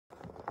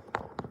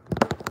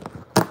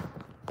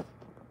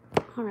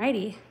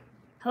Alrighty,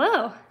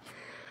 hello.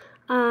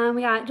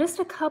 We got just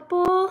a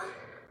couple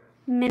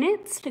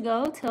minutes to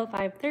go till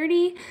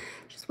 5:30.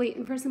 Just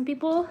waiting for some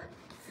people to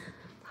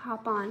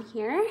hop on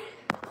here.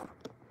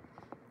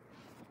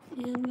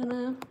 And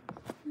I'm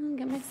gonna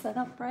get my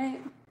setup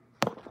right.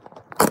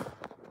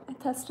 I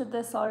tested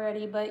this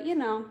already, but you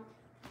know,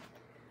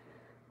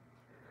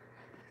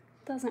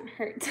 doesn't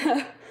hurt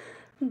to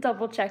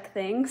double check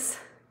things.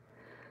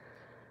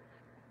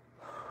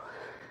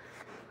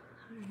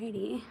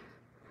 Alrighty.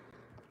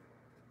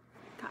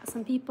 Got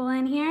some people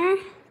in here.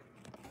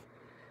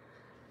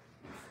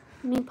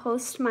 Let me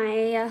post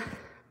my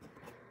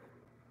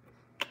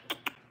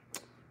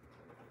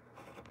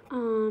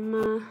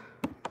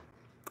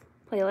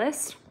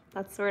playlist.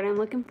 That's the word I'm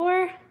looking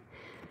for.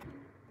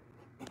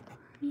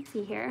 Let me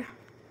see here.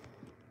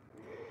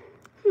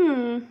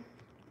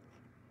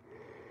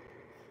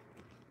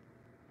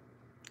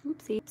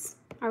 Oopsies.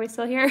 Are we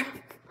still here?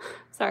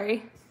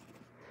 Sorry.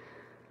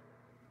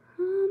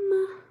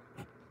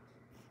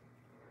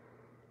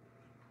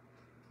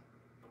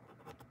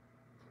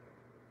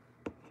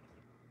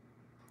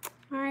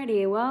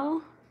 Alrighty,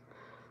 well,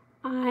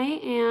 I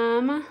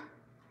am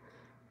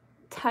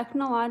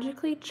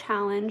technologically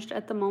challenged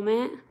at the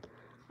moment.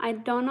 I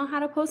don't know how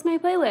to post my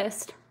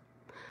playlist.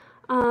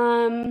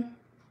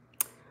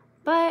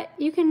 But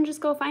you can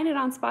just go find it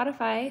on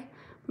Spotify.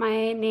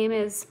 My name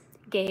is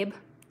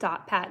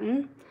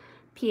Gabe.Patten,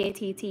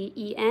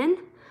 P-A-T-T-E-N,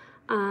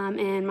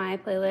 and my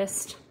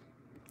playlist,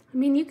 I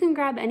mean, you can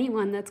grab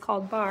anyone that's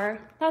called Barre,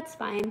 that's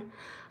fine.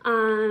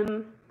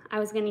 I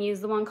was gonna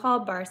use the one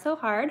called Barre So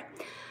Hard.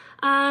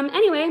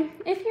 Anyway,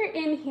 if you're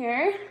in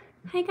here,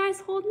 hey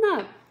guys, holding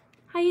up.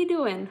 How you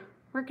doing?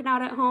 Working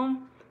out at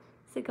home?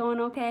 Is it going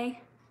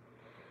okay?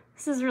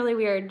 This is really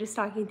weird, just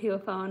talking to a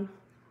phone.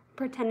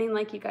 Pretending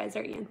like you guys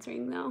are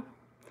answering though.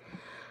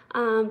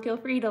 Feel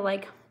free to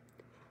like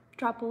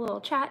drop a little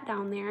chat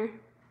down there.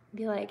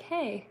 Be like,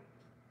 hey,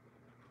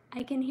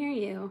 I can hear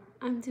you.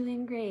 I'm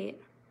doing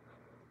great.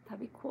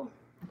 That'd be cool.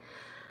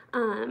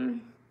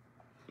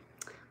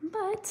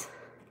 But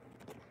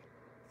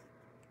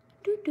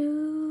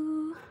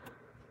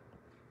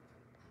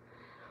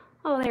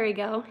oh, there we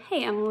go.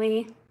 Hey,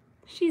 Emily.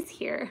 She's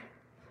here.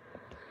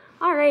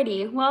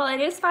 Alrighty, well, it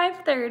is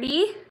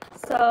 5:30,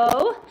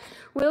 so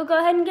we'll go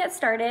ahead and get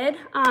started.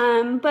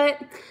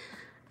 But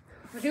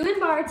we're doing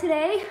Barre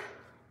today.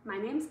 My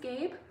name's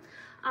Gabe.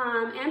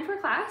 And for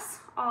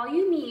class, all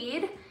you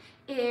need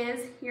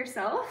is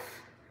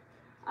yourself,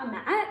 a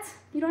mat.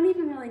 You don't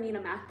even really need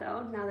a mat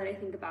though, now that I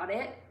think about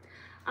it.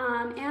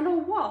 And a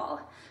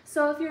wall.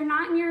 So if you're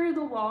not near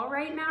the wall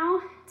right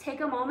now,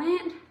 take a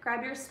moment,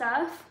 grab your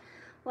stuff.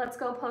 Let's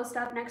go post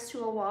up next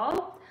to a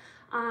wall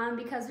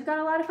because we've got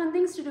a lot of fun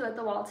things to do at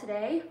the wall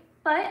today.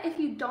 But if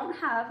you don't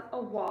have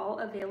a wall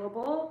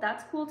available,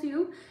 that's cool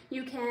too.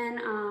 You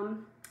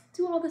can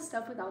do all this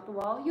stuff without the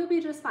wall. You'll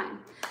be just fine.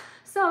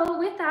 So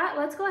with that,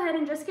 let's go ahead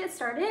and just get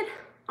started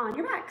on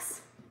your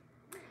backs.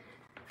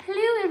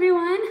 Hello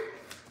everyone.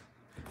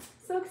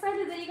 So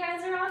excited that you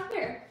guys are all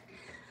here.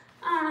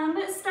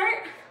 Let's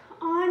start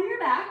on your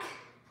back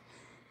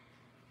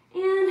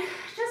and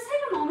just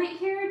take a moment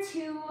here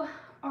to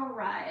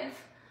arrive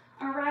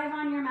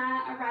on your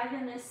mat, arrive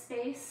in this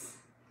space.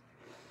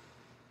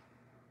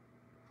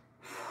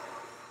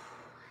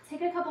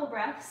 Take a couple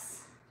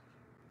breaths.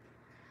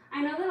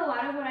 I know that a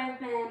lot of what I've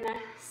been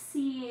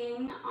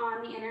seeing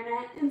on the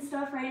internet and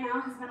stuff right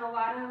now has been a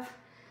lot of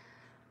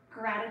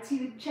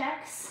gratitude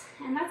checks,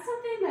 and that's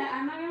something that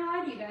I'm not gonna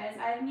lie to you guys,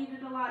 I've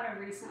needed a lot of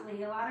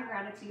recently, a lot of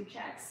gratitude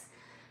checks.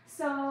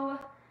 So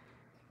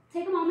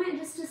take a moment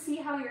just to see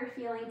how you're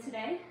feeling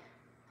today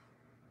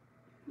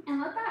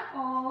and let that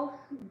all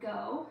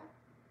go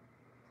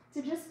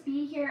to just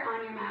be here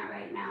on your mat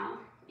right now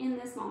in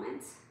this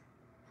moment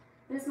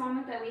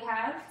that we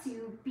have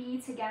to be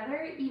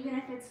together. Even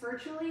if it's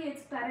virtually,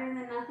 it's better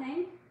than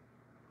nothing.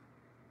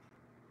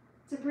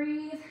 To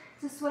breathe,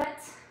 to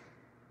sweat,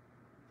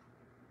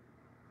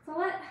 so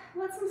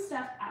let some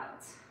stuff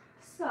out.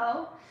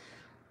 So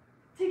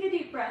take a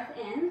deep breath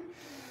in.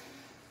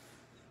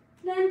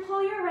 Then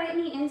pull your right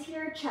knee into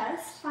your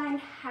chest. Find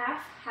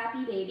half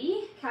happy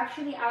baby.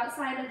 Capture the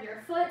outside of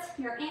your foot,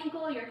 your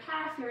ankle, your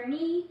calf, your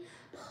knee.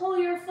 Pull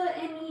your foot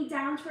and knee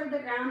down toward the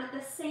ground. At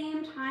the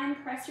same time,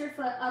 press your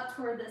foot up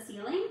toward the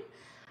ceiling.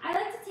 I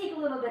like to take a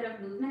little bit of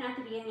movement at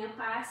the beginning of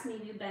class.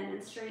 Maybe bend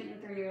and straighten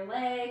through your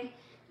leg.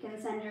 You can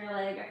send your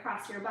leg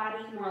across your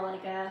body, more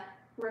like a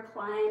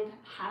reclined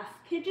half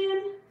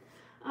pigeon,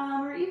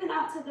 or even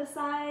out to the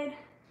side.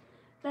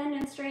 Bend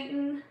and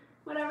straighten,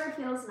 whatever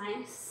feels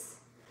nice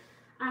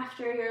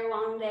after your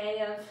long day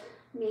of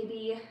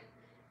maybe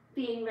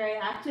being very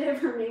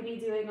active or maybe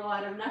doing a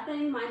lot of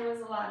nothing. Mine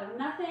was a lot of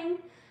nothing,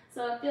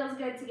 so it feels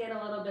good to get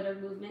a little bit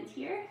of movement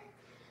here.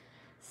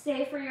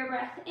 Stay for your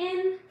breath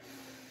in,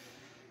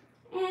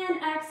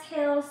 and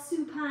exhale,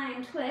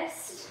 supine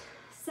twist.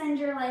 Send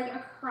your leg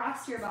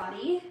across your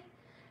body.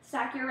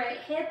 Stack your right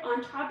hip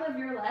on top of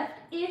your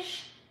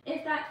left-ish,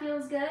 if that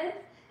feels good.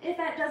 If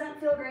that doesn't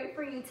feel great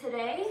for you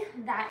today,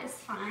 that is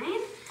fine.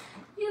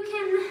 You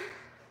can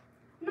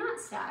not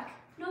stack,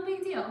 no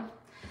big deal.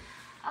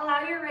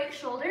 Allow your right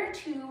shoulder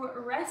to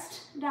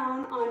rest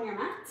down on your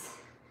mat.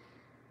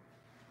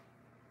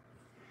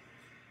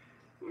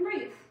 And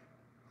breathe.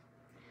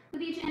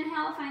 With each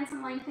inhale, find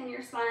some length in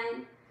your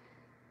spine.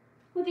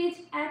 With each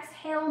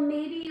exhale,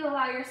 maybe you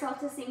allow yourself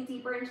to sink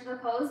deeper into the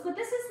pose, but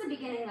this is the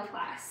beginning of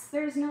class.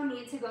 There's no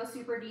need to go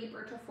super deep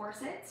or to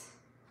force it.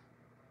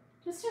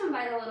 Just to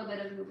invite a little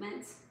bit of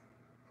movement.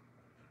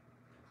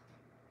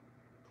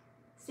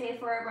 Stay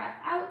for a breath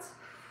out.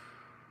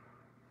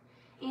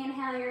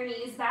 Inhale your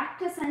knees back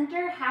to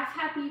center, half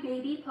happy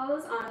baby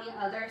pose on the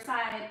other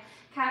side.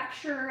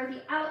 Capture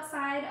the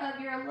outside of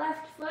your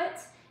left foot,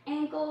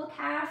 ankle,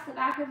 calf, the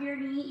back of your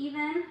knee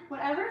even,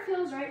 whatever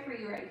feels right for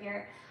you right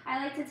here.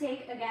 I like to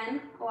take,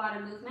 again, a lot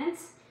of movement.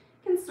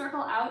 You can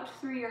circle out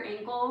through your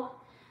ankle,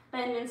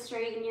 bend and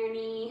straighten your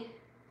knee,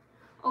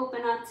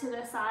 open up to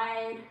the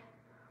side,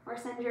 or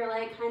send your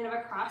leg kind of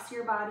across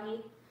your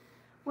body.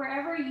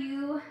 Wherever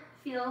you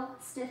feel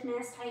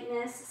stiffness,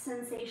 tightness,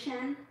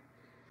 sensation,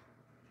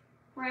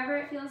 wherever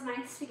it feels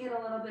nice to get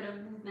a little bit of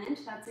movement,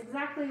 that's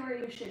exactly where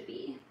you should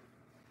be.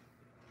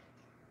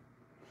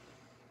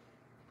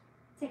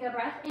 Take a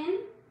breath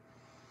in.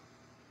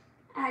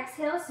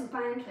 Exhale,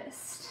 supine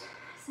twist.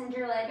 Send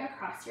your leg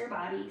across your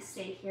body.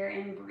 Stay here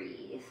and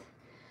breathe.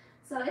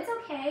 So it's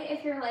okay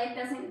if your leg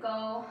doesn't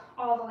go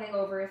all the way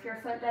over. If your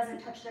foot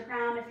doesn't touch the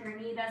ground, if your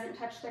knee doesn't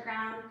touch the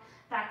ground,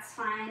 that's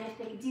fine. If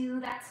they do,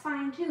 that's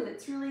fine too.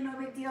 It's really no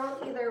big deal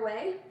either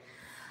way.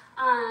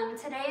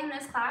 Today in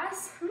this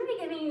class, I'm going to be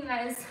giving you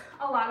guys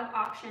a lot of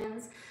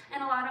options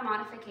and a lot of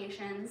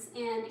modifications.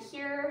 And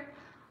here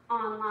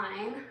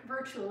online,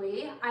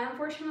 virtually, I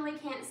unfortunately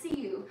can't see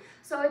you.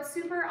 So it's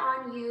super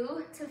on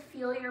you to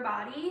feel your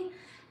body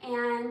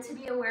and to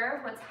be aware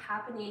of what's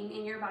happening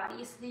in your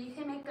body so that you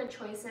can make good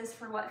choices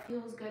for what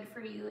feels good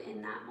for you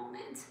in that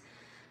moment.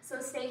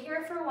 So stay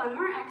here for one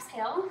more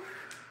exhale.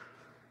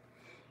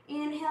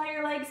 Inhale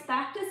your legs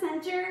back to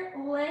center,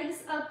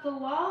 legs up the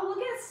wall. We'll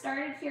get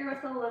started here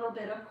with a little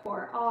bit of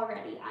core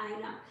already, I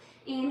know.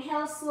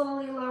 Inhale,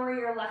 slowly lower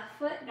your left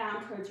foot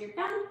down towards your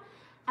ground.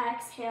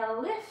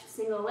 Exhale, lift,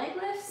 single leg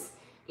lifts.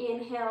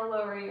 Inhale,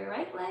 lower your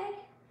right leg.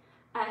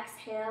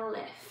 Exhale,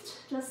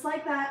 lift. Just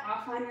like that,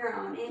 off on your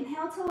own.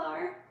 Inhale to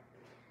lower.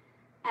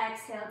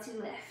 Exhale to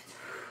lift.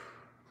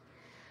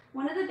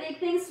 One of the big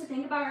things to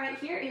think about right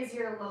here is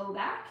your low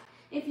back.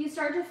 If you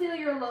start to feel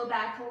your low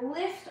back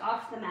lift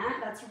off the mat,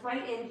 that's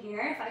right in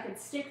here. If I could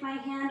stick my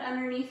hand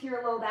underneath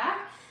your low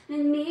back,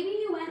 then maybe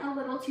you went a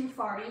little too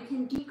far. You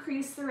can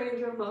decrease the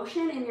range of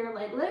motion in your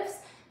leg lifts.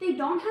 They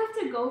don't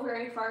have to go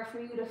very far for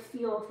you to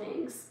feel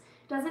things.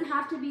 It doesn't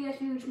have to be a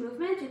huge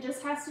movement. It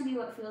just has to be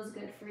what feels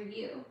good for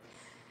you.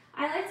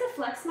 I like to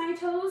flex my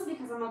toes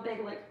because I'm a big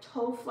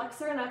toe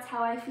flexor. That's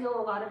how I feel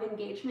a lot of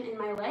engagement in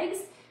my legs.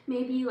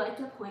 Maybe you like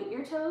to point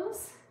your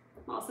toes.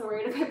 I'm also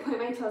worried if I point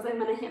my toes, I'm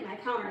gonna hit my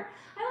counter.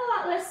 I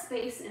have a lot less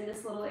space in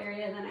this little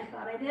area than I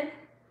thought I did.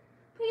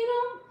 But you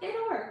know,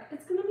 it'll work.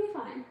 It's gonna be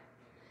fine.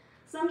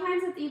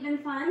 Sometimes it's even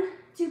fun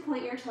to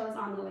point your toes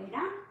on the way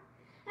down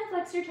and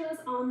flex your toes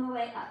on the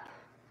way up.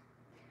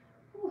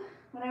 Ooh,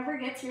 whatever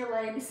gets your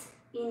legs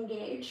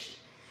engaged.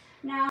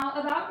 Now,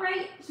 about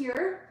right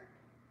here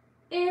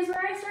is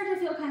where I start to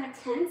feel kind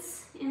of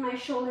tense in my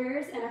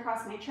shoulders and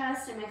across my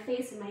chest and my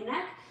face and my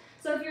neck.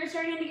 So if you're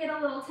starting to get a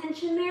little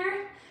tension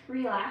there,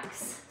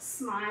 relax,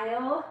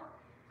 smile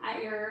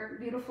at your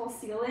beautiful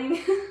ceiling.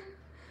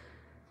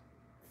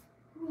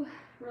 Ooh,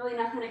 really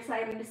nothing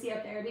exciting to see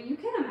up there, but you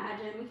can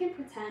imagine, we can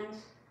pretend.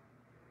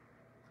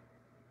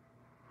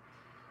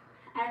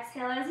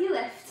 Exhale as you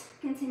lift.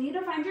 Continue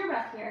to find your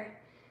breath here.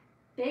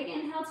 Big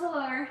inhale to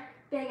lower,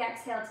 big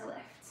exhale to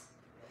lift.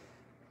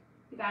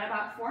 We got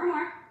about 4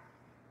 more.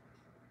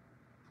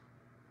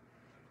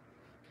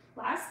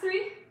 Last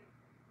 3,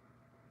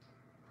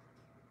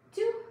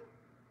 2,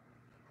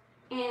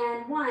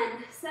 and 1.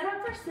 Set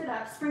up for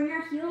sit-ups. Bring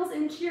your heels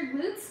into your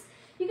glutes.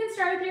 You can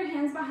start with your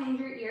hands behind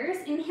your ears.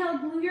 Inhale,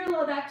 glue your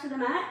low back to the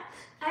mat.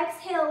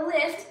 Exhale,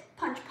 lift,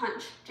 punch,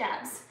 punch,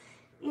 jabs.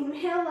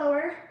 Inhale,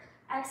 lower.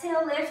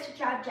 Exhale, lift,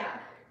 jab, jab.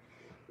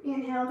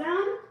 Inhale,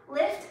 down,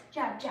 lift,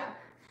 jab, jab.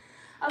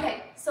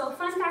 Okay, so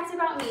fun fact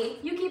about me.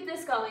 You keep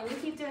this going. You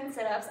keep doing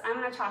sit-ups. I'm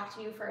going to talk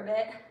to you for a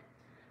bit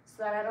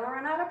so that I don't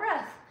run out of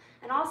breath.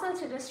 And also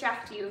to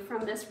distract you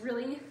from this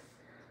really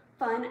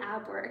fun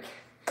ab work.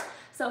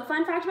 So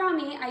fun fact about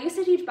me, I used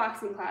to teach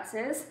boxing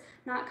classes,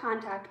 not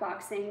contact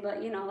boxing,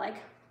 but you know, like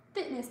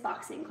fitness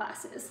boxing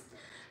classes.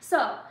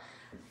 So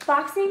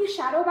boxing,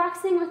 shadow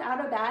boxing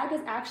without a bag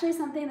is actually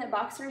something that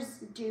boxers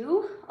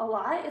do a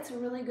lot. It's a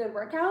really good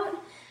workout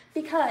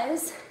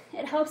because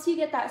it helps you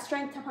get that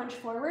strength to punch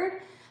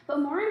forward, but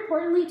more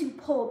importantly to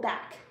pull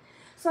back.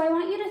 So I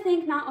want you to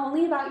think not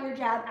only about your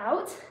jab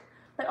out,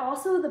 but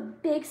also the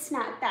big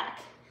snap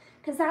back,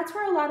 because that's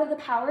where a lot of the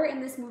power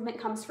in this movement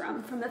comes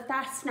from the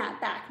fast snap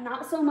back,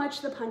 not so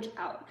much the punch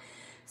out.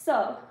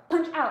 So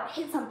punch out,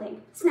 hit something,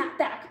 snap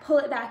back, pull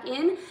it back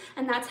in,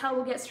 and that's how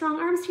we'll get strong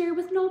arms here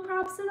with no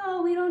props at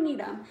all. We don't need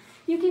them.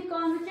 You keep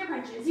going with your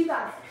punches, you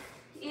got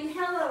it.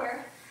 Inhale,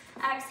 lower,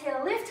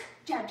 exhale, lift,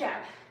 jab,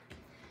 jab.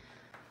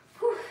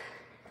 Whew.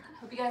 I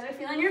hope you guys are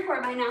feeling your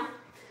core by now.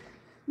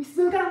 We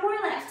still got more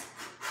left.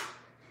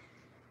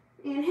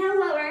 Inhale,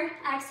 lower,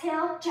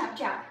 exhale, jab,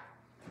 jab.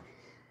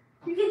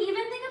 You can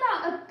even think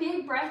about a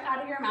big breath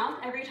out of your mouth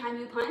every time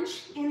you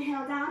punch.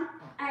 Inhale down,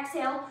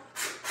 exhale.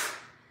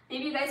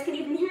 Maybe you guys can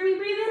even hear me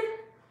breathing,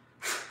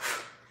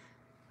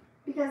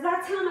 because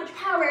that's how much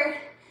power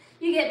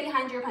you get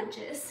behind your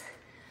punches.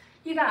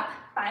 You got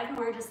 5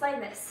 more just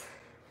like this.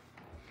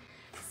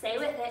 Stay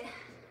with it.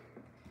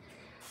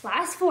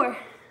 Last 4.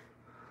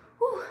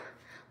 Whew.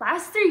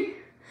 Last 3.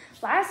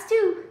 Last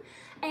 2.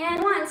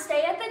 And 1.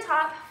 Stay at the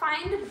top.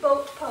 Find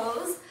boat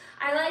pose.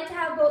 I like to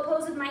have boat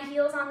pose with my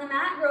heels on the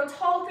mat. Grow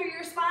tall through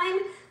your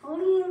spine.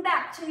 Lean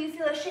back till you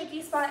feel a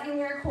shaky spot in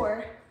your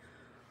core.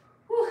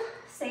 Whew.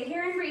 Stay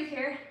here and breathe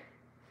here.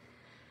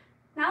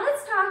 Now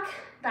let's talk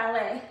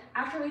ballet.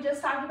 After we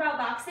just talked about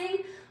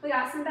boxing, we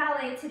got some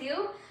ballet to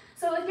do.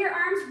 So with your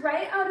arms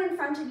right out in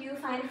front of you,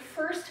 find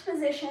first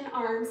position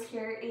arms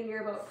here in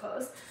your boat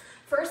pose.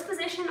 First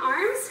position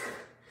arms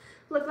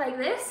look like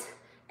this,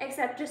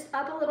 except just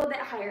up a little bit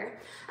higher.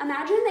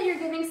 Imagine that you're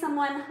giving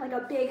someone like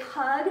a big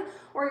hug,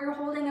 or you're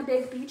holding a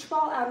big beach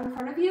ball out in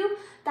front of you.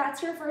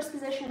 That's your first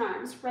position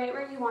arms, right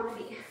where you want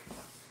to be.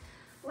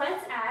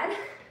 Let's add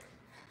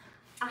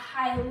a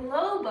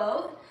high-low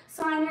boat.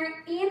 So on your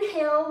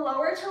inhale,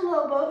 lower to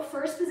low boat,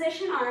 first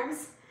position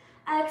arms.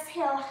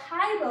 Exhale,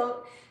 high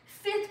boat,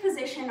 5th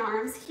position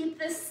arms. Keep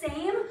the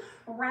same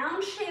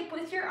round shape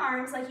with your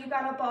arms like you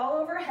got a ball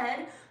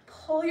overhead.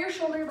 Pull your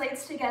shoulder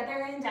blades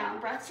together and down.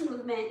 Breath to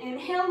movement.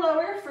 Inhale,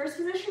 lower, first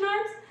position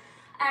arms.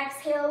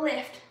 Exhale,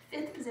 lift,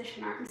 5th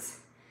position arms.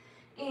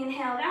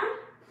 Inhale,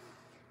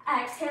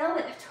 down. Exhale,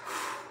 lift.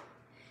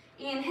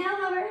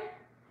 Inhale, lower.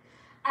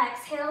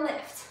 Exhale,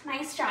 lift.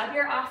 Nice job.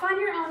 You're off on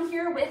your own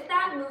here with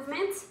that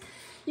movement.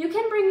 You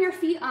can bring your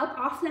feet up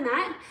off the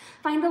mat.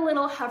 Find a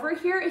little hover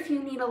here if you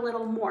need a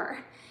little more.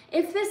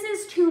 If this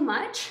is too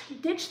much,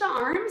 ditch the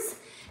arms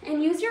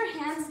and use your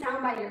hands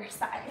down by your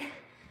side.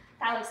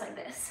 That looks like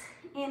this.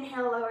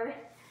 Inhale, lower.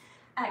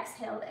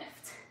 Exhale,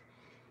 lift.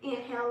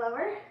 Inhale,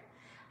 lower.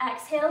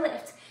 Exhale,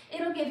 lift.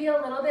 It'll give you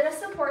a little bit of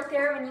support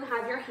there when you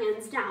have your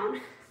hands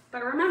down.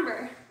 But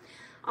remember,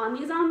 on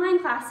these online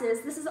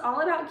classes, this is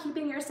all about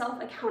keeping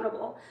yourself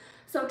accountable.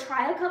 So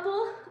try a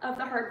couple of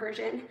the hard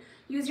version.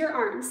 Use your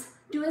arms.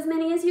 Do as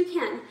many as you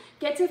can.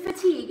 Get to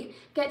fatigue.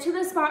 Get to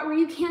the spot where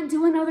you can't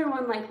do another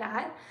one like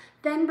that.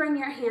 Then bring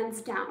your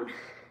hands down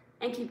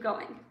and keep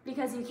going,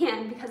 because you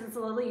can, because it's a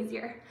little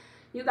easier.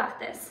 You got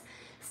this.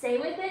 Stay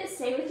with it.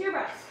 Stay with your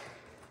breath.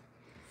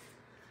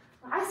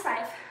 Last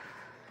 5.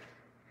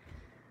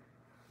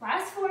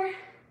 Last 4.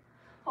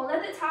 Hold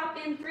at the top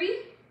in 3,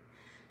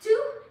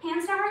 2,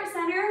 hands to heart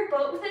center,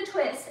 boat with a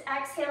twist.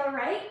 Exhale,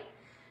 right,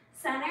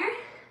 center,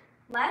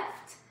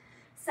 left,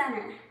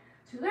 center,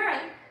 to the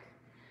right,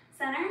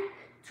 center,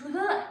 to the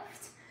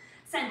left,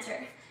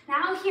 center.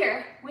 Now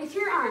here, with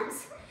your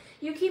arms,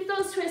 you keep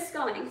those twists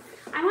going.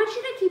 I want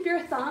you to keep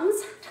your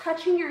thumbs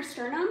touching your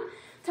sternum,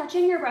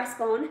 touching your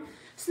breastbone,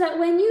 so that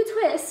when you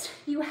twist,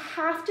 you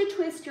have to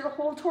twist your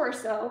whole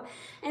torso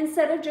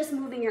instead of just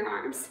moving your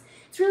arms.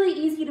 It's really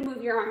easy to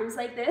move your arms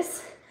like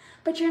this,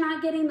 but you're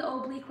not getting the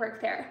oblique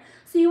work there.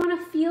 So you want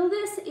to feel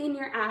this in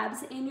your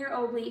abs, in your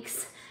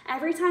obliques.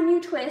 Every time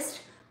you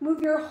twist,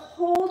 move your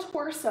whole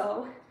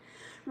torso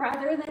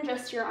rather than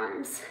just your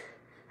arms.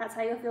 That's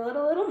how you'll feel it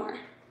a little more.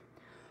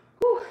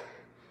 Whew.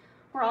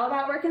 We're all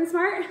about working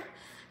smart,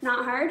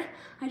 not hard.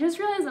 I just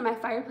realized that my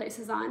fireplace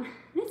is on, and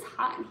it's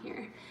hot in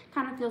here.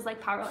 Kind of feels like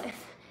power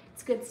lift.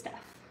 It's good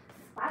stuff.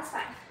 Last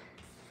 5.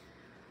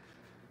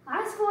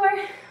 Last 4.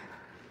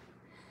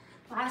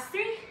 Last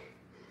 3,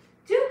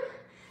 2,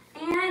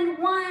 and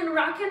 1.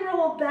 Rock and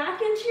roll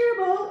back into your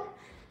boat.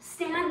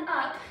 Stand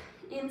up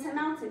into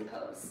mountain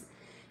pose.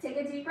 Take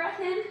a deep breath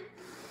in.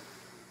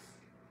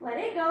 Let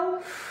it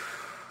go.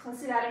 Let's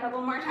do that a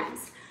couple more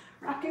times.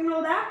 Rock and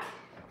roll back.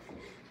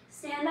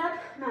 Stand up,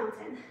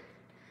 mountain.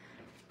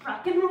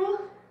 Rock and roll.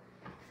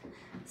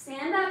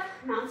 Stand up,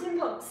 mountain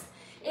pose.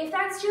 If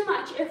that's too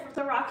much, if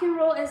the rock and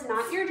roll is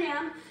not your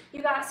jam,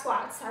 you got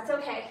squats. That's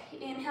okay.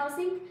 Inhale,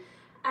 sink.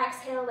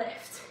 Exhale,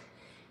 lift.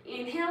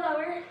 Inhale,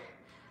 lower.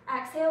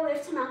 Exhale,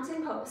 lift to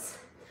mountain pose.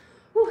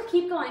 Whew,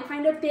 keep going.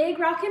 Find a big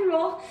rock and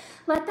roll.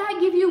 Let that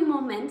give you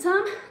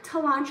momentum to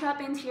launch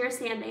up into your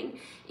standing,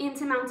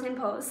 into mountain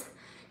pose.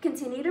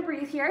 Continue to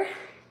breathe here.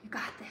 You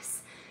got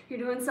this. You're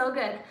doing so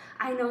good.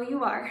 I know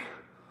you are.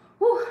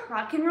 Whew,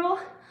 rock and roll,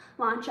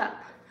 launch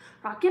up.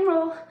 Rock and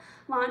roll,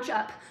 launch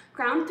up.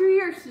 Ground through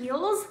your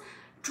heels.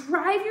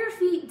 Drive your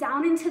feet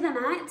down into the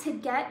mat to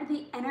get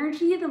the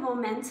energy, the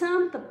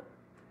momentum, the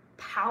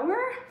power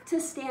to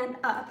stand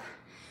up.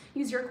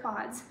 Use your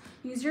quads,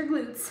 use your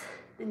glutes,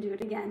 then do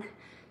it again.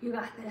 You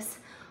got this.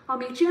 I'll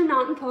meet you in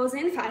mountain pose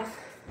in 5,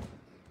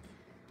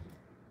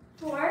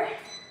 4,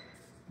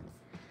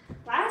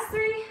 last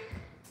 3,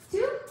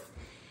 2,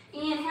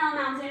 inhale,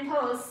 mountain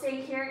pose.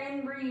 Stay here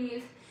and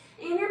breathe.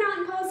 In your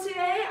mountain pose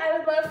today, I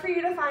would love for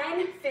you to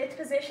find 5th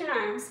position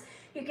arms.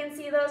 You can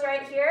see those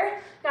right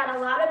here. Got a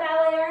lot of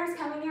ballet arms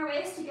coming your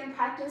waist. You can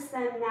practice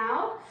them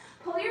now.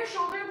 Pull your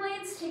shoulder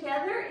blades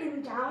together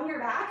and down your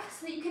back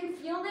so that you can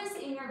feel this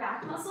in your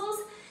back muscles,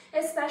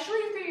 especially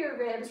through your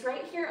ribs,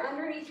 right here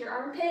underneath your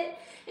armpit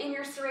and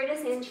your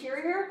serratus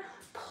anterior.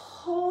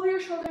 Pull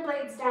your shoulder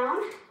blades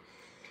down,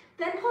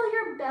 then pull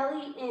your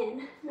belly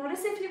in.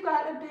 Notice if you've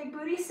got a big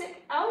booty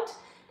stick out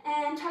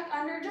and tuck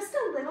under just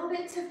a little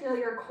bit to feel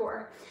your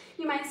core.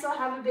 You might still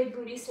have a big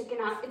booty sticking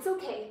out. It's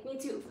okay, me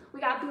too. We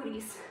got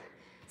booties.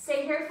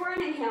 Stay here for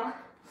an inhale.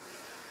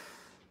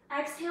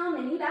 Exhale,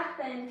 mini back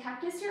bend.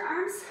 Cactus your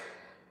arms.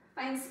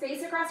 Find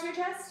space across your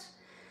chest.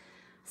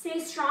 Stay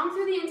strong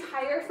through the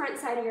entire front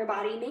side of your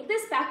body. Make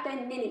this back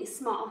bend mini,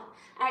 small.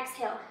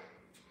 Exhale.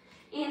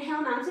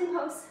 Inhale, mountain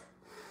pose.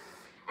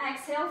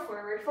 Exhale,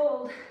 forward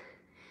fold.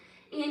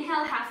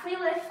 Inhale, halfway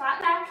lift,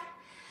 flat back.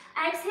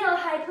 Exhale,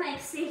 high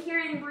plank. Stay here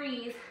and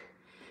breathe.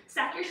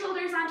 Stack your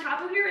shoulders on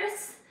top of your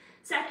wrists.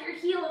 Stack your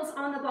heels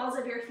on the balls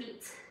of your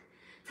feet.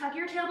 Tuck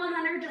your tailbone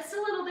under just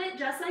a little bit,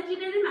 just like you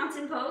did in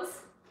mountain pose.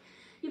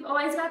 You've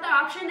always got the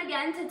option,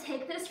 again, to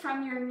take this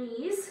from your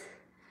knees.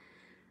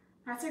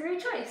 That's a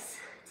great choice.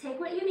 Take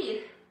what you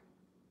need.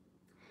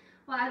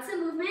 We'll add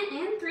some movement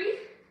in 3,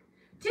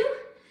 2,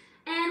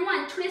 and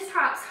 1. Twist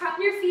hops. Hop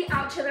your feet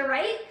out to the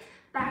right,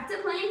 back to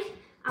plank,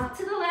 out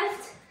to the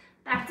left,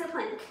 back to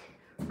plank.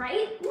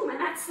 Right, ooh, my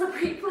mat's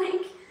slippery,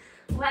 plank,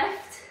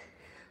 left,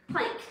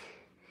 plank.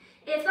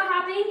 If the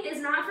hopping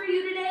is not for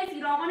you today, if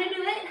you don't want to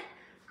do it,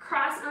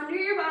 cross under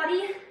your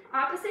body,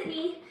 opposite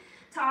knee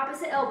to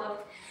opposite elbow.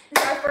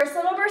 This is our first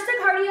little burst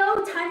of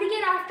cardio. Time to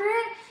get after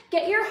it.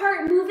 Get your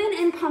heart moving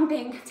and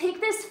pumping.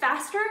 Take this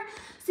faster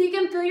so you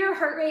can feel your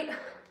heart rate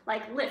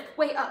like lift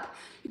way up.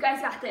 You guys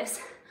got this.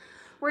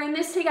 We're in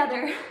this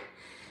together.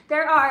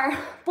 There are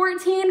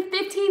 14,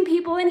 15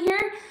 people in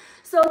here.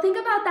 So think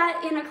about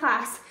that in a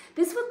class.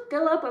 This would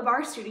fill up a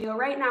barre studio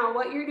right now,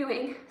 what you're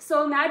doing.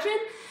 So imagine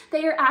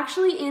that you're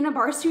actually in a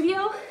barre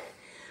studio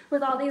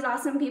with all these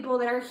awesome people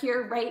that are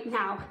here right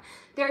now.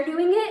 They're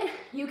doing it,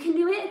 you can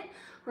do it,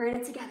 we're in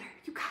it together.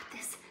 You got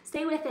this,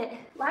 stay with it.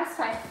 Last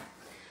 5.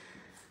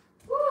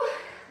 Woo.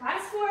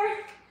 Last 4.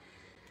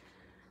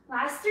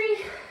 Last 3,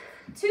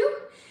 2,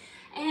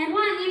 and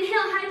 1. Inhale,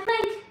 high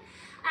plank.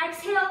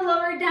 Exhale,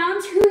 lower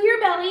down to your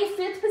belly.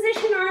 5th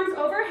position, arms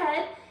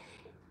overhead.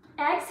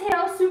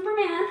 Exhale,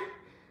 Superman.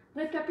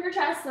 Lift up your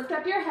chest, lift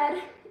up your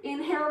head.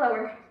 Inhale,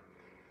 lower.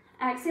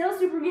 Exhale,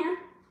 Superman.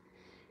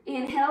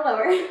 Inhale,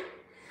 lower.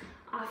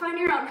 Off on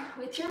your own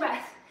with your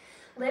breath.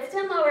 Lift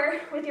and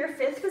lower with your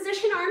 5th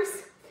position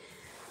arms.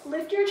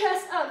 Lift your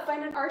chest up,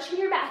 find an arch in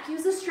your back.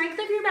 Use the strength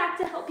of your back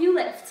to help you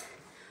lift.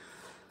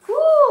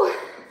 Woo!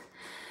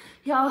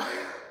 Y'all,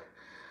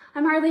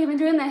 I'm hardly even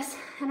doing this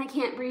and I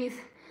can't breathe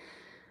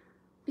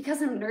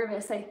because I'm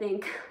nervous, I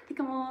think.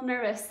 I'm a little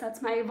nervous.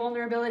 That's my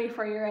vulnerability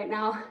for you right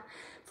now.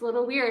 It's a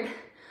little weird,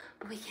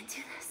 but we can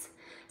do this.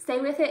 Stay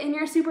with it in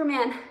your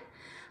Superman.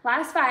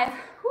 Last 5.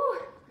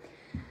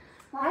 Woo.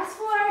 Last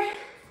 4.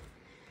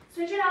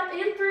 Switch it up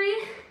in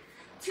 3,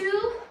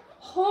 2.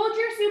 Hold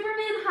your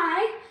Superman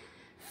high.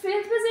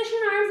 5th position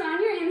arms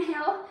on your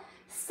inhale.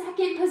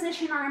 2nd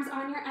position arms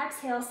on your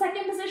exhale.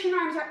 2nd position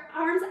arms are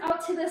arms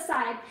out to the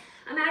side.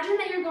 Imagine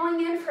that you're going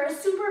in for a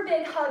super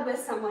big hug with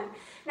someone.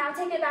 Now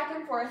take it back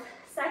and forth.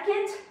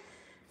 2nd,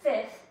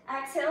 5th.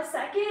 Exhale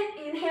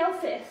 2nd, inhale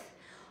 5th.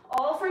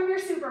 All from your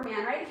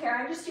Superman right here.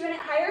 I'm just doing it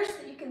higher so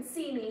that you can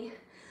see me.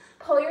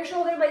 Pull your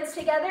shoulder blades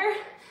together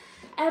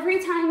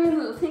every time you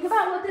move. Think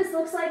about what this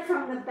looks like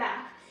from the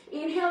back.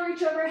 Inhale,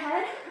 reach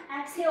overhead.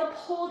 Exhale,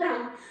 pull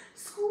down.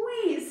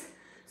 Squeeze.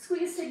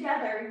 Squeeze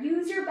together.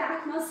 Use your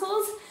back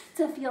muscles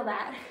to feel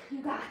that. You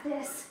got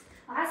this.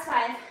 Last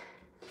 5.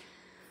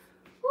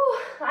 Woo.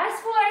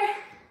 Last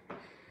 4.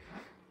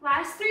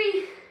 Last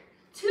 3,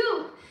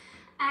 2.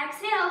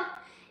 Exhale.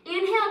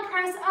 Inhale,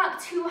 press up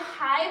to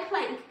high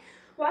plank.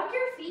 Walk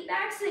your feet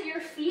back so that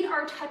your feet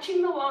are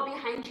touching the wall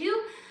behind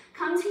you.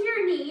 Come to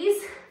your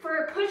knees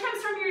for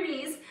push-ups from your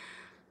knees,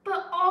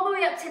 but all the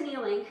way up to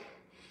kneeling.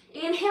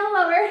 Inhale,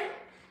 lower.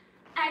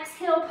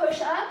 Exhale, push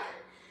up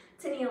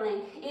to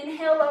kneeling.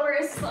 Inhale, lower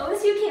as slow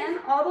as you can,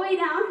 all the way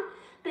down.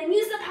 Then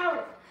use the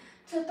power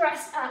to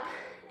thrust up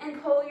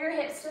and pull your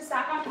hips to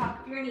stack on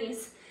top of your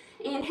knees.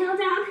 Inhale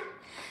down.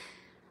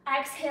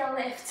 Exhale,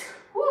 lift.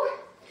 Woo.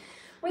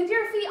 With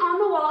your feet on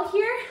the wall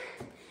here,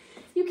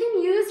 you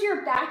can use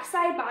your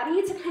backside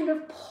body to kind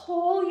of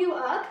pull you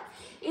up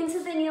into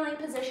the kneeling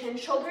position.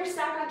 Shoulders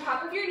stacked on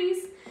top of your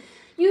knees.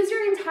 Use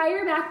your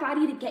entire back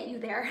body to get you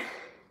there.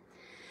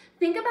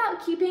 Think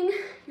about keeping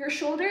your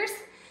shoulders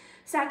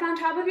stacked on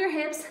top of your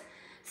hips,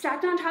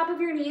 stacked on top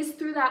of your knees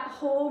through that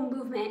whole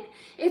movement.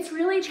 It's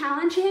really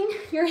challenging.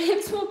 Your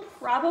hips will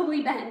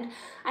probably bend.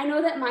 I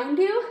know that mine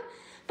do,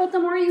 but the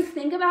more you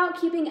think about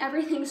keeping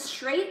everything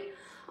straight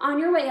on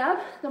your way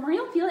up, the more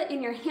you'll feel it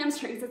in your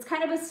hamstrings. It's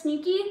kind of a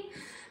sneaky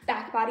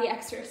back body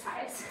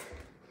exercise.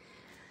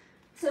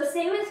 So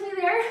stay with me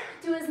there.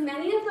 Do as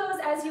many of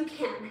those as you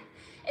can.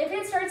 If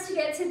it starts to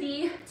get to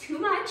be too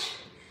much,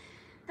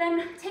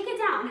 then take it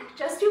down.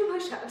 Just do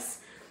push-ups.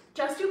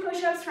 Just do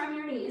push-ups from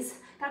your knees.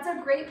 That's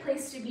a great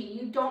place to be.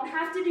 You don't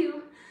have to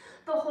do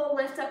the whole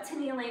lift up to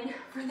kneeling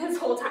for this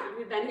whole time.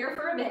 We've been here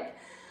for a bit.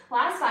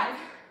 Last 5.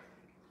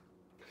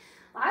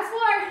 Last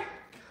 4.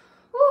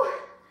 Woo.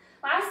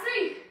 Last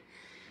 3.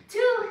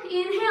 2.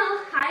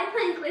 Inhale, high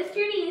plank, lift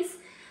your knees.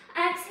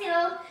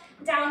 Exhale,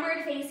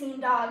 downward facing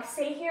dog.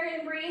 Stay here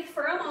and breathe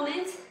for a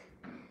moment.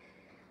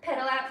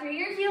 Pedal out through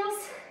your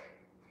heels.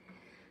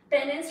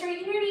 Bend and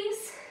straighten your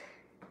knees.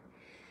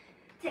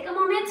 Take a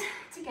moment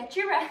to get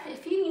your breath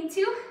if you need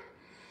to.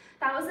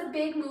 That was a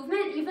big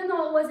movement, even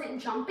though it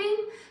wasn't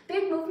jumping.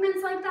 Big movements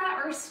like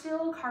that are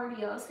still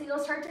cardio, so you'll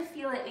start to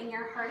feel it in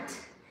your heart.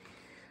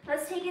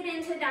 Let's take it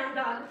into down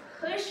dog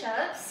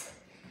push-ups.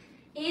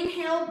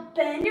 Inhale,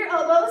 bend your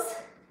elbows.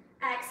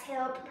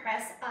 Exhale,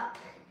 press up.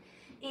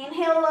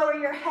 Inhale, lower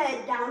your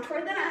head down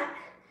toward the mat.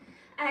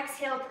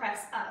 Exhale,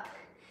 press up.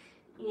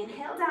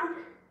 Inhale, down.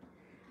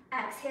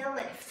 Exhale,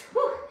 lift.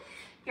 Whew.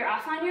 You're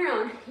off on your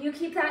own. You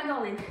keep that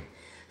going.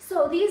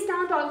 So these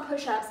down dog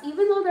push-ups,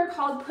 even though they're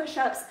called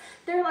push-ups,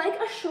 they're like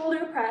a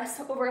shoulder press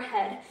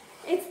overhead.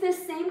 It's the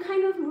same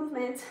kind of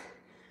movement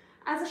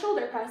as a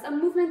shoulder press, a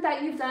movement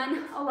that you've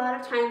done a lot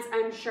of times,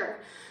 I'm sure.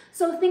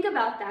 So think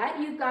about that.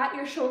 You've got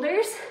your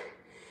shoulders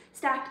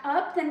stacked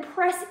up, then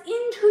press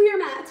into your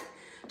mat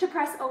to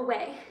press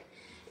away.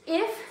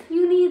 If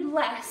you need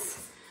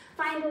less,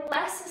 find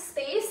less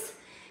space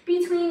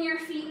between your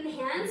feet and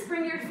hands.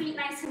 Bring your feet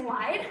nice and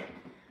wide.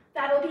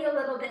 That'll be a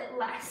little bit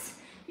less.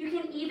 You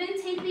can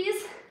even take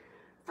these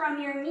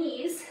from your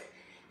knees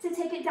to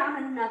take it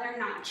down another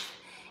notch.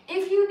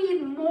 If you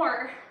need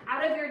more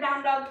out of your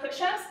down dog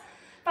push-ups,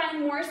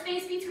 find more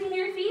space between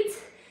your feet.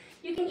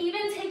 You can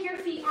even take your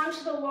feet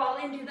onto the wall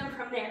and do them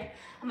from there.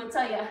 I'm gonna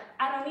tell you,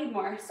 I don't need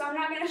more, so I'm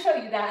not gonna show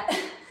you that.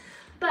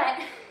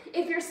 But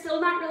if you're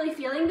still not really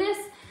feeling this,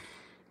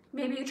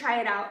 maybe you try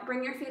it out.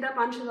 Bring your feet up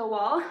onto the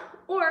wall,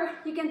 or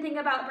you can think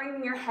about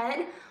bringing your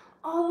head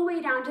all the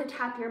way down to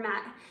tap your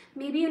mat.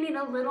 Maybe you need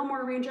a little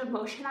more range of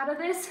motion out of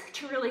this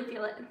to really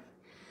feel it.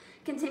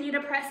 Continue to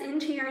press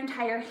into your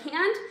entire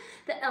hand.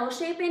 The L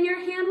shape in your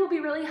hand will be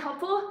really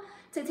helpful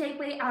to take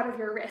weight out of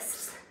your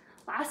wrists.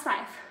 Last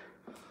 5.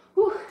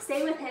 Whew,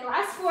 stay with it.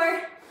 Last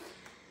 4.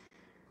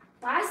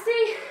 Last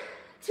 3,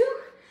 2.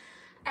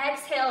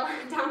 Exhale,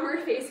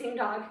 downward facing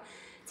dog.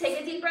 Take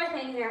a deep breath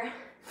in here.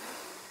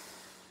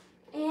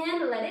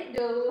 And let it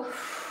go.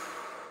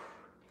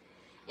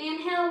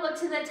 Inhale, look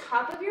to the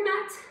top of your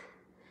mat.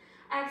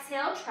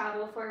 Exhale,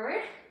 travel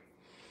forward.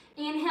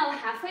 Inhale,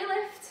 halfway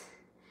lift.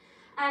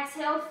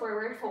 Exhale,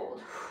 forward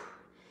fold.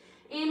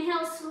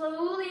 Inhale,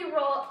 slowly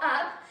roll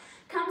up.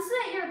 Come so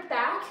that your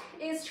back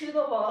is to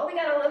the wall. We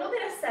got a little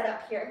bit of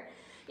setup here.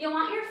 You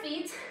want your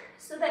feet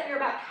so that you're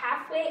about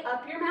halfway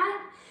up your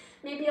mat,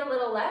 maybe a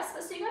little less,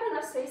 but so you got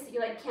enough space that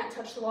you can't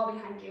touch the wall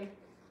behind you.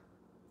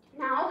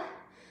 Now,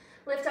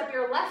 lift up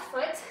your left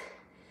foot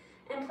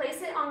and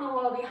place it on the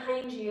wall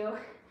behind you.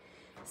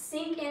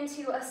 Sink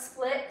into a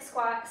split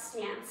squat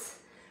stance.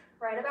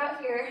 Right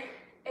about here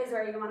is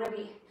where you want to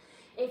be.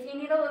 If you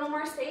need a little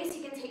more space,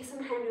 you can take some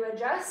time to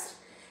adjust.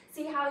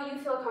 See how you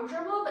feel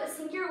comfortable, but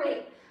sink your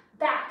weight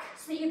back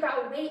so that you've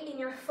got weight in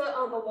your foot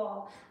on the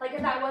wall. Like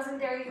if that wasn't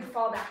there, you'd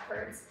fall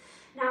backwards.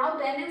 Now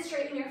bend and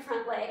straighten your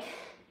front leg.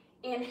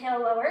 Inhale,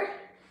 lower.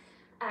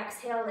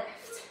 Exhale,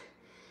 lift.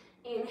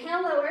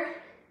 Inhale, lower.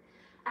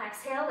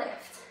 Exhale,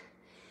 lift.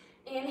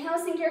 Inhale,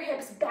 sink your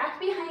hips back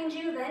behind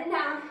you, then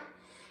down,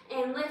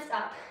 and lift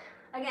up.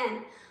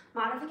 Again,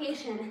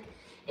 modification.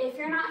 If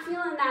you're not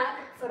feeling that,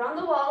 foot on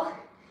the wall,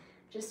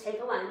 just take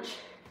a lunge.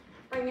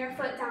 Bring your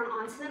foot down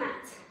onto the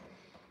mat.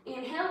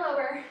 Inhale,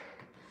 lower.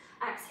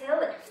 Exhale,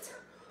 lift.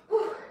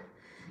 Whew.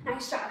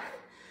 Nice job.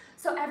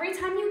 So every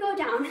time you go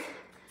down,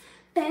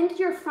 bend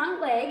your front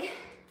leg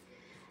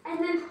and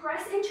then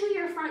press into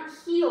your front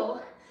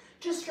heel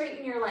to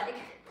straighten your leg.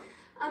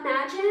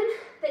 Imagine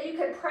that you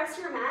could press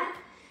your mat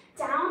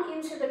down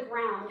into the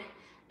ground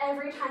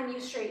every time you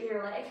straighten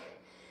your leg.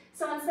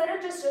 So instead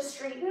of just a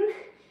straighten,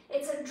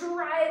 it's a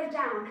drive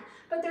down,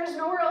 but there's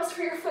nowhere else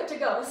for your foot to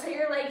go, so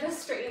your leg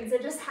just straightens,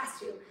 it just has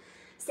to.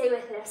 Stay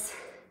with this.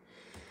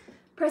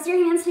 Press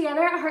your hands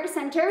together at heart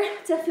center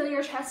to feel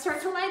your chest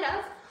start to light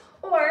up,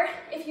 or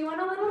if you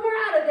want a little more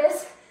out of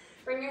this,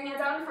 bring your hands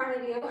out in front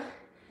of you.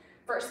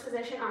 First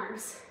position,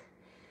 arms.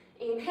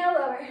 Inhale,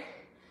 lower.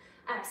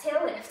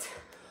 Exhale, lift.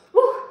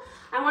 Woo!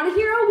 I want to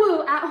hear a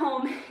woo at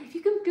home. If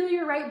you can feel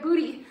your right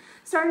booty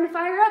starting to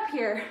fire up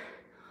here.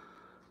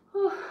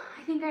 Oh,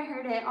 I think I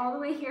heard it all the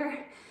way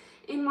here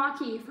in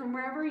Waukee from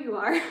wherever you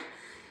are.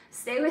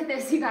 Stay with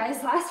this, you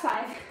guys. Last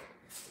 5.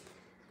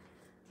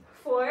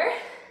 4.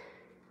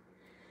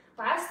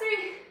 Last 3.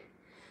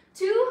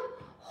 2.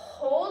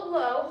 Hold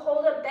low.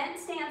 Hold a bent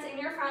stance in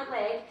your front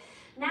leg.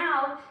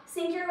 Now,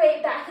 sink your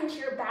weight back into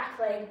your back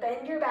leg.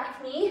 Bend your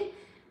back knee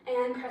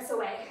and press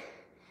away.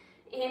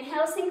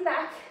 Inhale, sink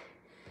back.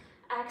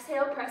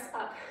 Exhale, press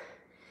up.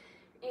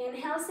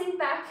 Inhale, sink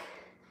back.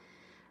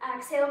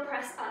 Exhale,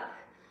 press up.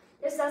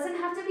 This doesn't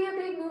have to be a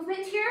big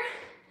movement here.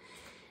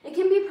 It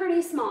can be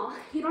pretty small.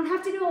 You don't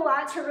have to do a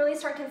lot to really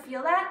start to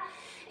feel that.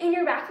 in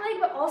your back leg,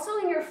 but also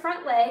in your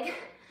front leg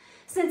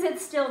since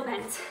it's still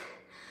bent.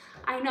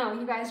 I know,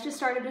 you guys just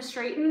started to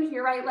straighten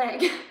your right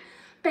leg.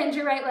 Bend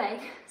your right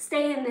leg.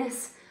 Stay in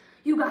this.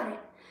 You got it.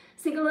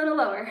 Sink a little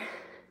lower.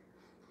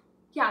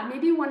 Yeah,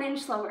 maybe 1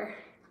 inch lower.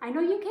 I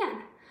know you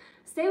can.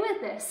 Stay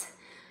with this.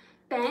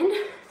 Bend,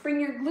 bring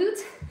your glute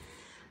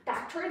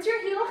back towards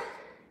your heel.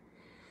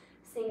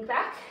 Sink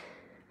back,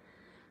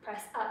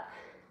 press up.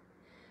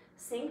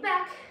 Sink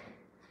back,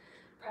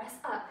 press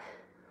up.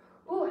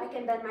 Ooh, I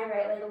can bend my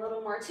right leg a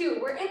little more too.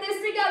 We're in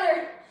this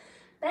together.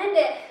 Bend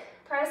it,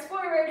 press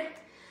forward.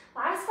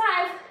 Last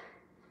 5,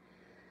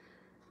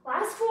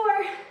 last 4,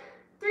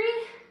 3,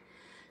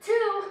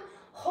 2,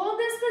 hold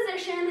this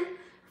position,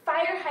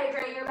 fire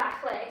hydrate your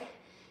back leg.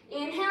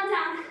 Inhale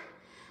down,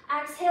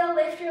 exhale,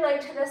 lift your leg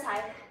to the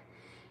side.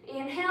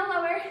 Inhale,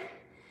 lower,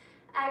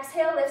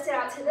 exhale, lift it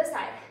out to the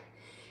side.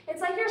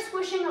 It's like you're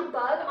squishing a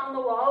bug on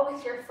the wall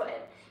with your foot.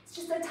 It's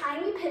just a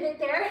tiny pivot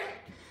there.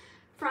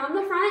 From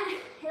the front,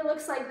 it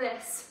looks like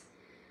this.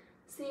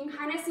 So you can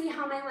kind of see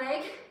how my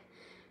leg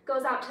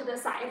goes out to the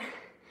side.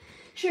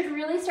 Should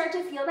really start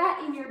to feel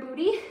that in your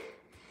booty.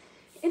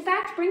 In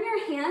fact, bring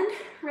your hand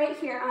right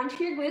here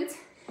onto your glutes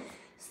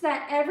so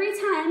that every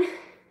time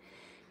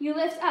you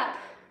lift up,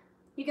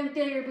 you can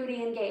feel your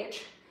booty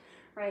engage.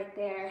 Right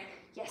there,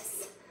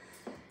 yes.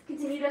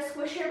 Continue to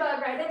squish your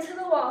bug right into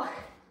the wall.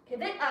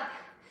 Pivot up.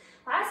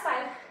 Last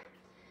 5,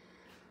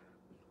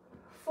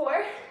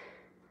 4,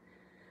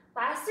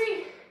 last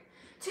 3,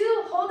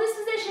 2, hold this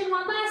position,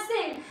 one last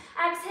thing.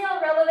 Exhale,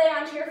 releve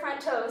onto your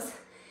front toes.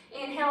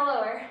 Inhale,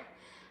 lower.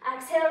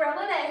 Exhale,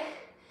 releve.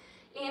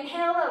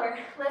 Inhale, lower.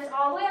 Lift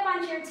all the way up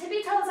onto your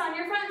tippy toes on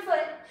your front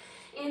foot.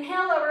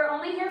 Inhale, lower,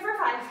 only here for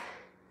 5.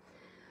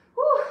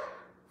 Whew.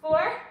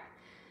 4,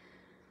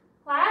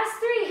 last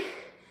 3,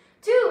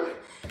 2,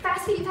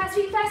 fast feet, fast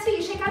feet, fast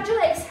feet. Shake out your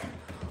legs.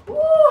 Woo,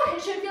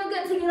 it should feel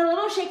good to get a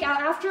little shake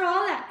out after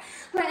all that.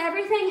 Let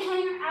everything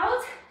hang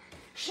out,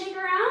 shake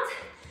around,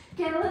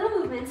 get a little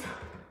movement.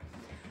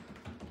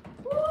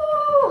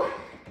 Woo!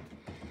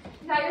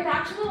 You got your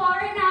back to the wall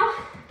right now.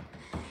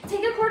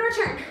 Take a quarter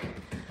turn.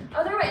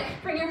 Other way,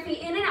 bring your feet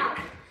in and out.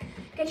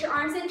 Get your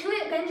arms into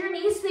it, bend your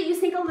knees so that you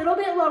sink a little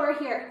bit lower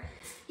here.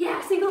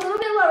 Yeah, sink a little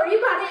bit lower, you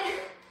got it.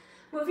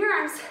 Move your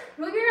arms,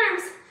 move your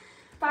arms.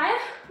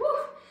 5, woo.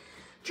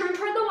 Turn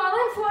toward the wall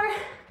in 4,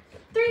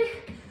 3,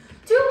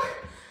 2,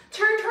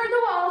 turn toward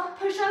the wall,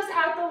 push-ups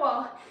at the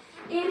wall.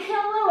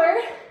 Inhale,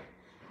 lower.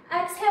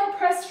 Exhale,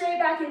 press straight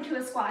back into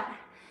a squat.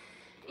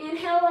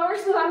 Inhale, lower,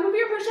 so I move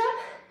your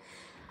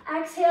push-up.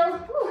 Exhale,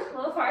 whew, a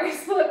little far,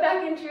 slow it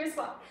back into your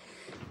squat.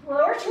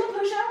 Lower to a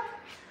push-up,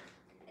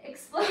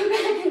 explode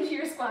back into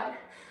your squat.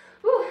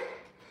 Whew.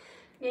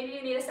 Maybe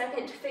you need a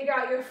second to figure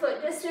out your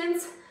foot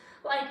distance.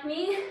 Like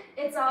me,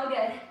 it's all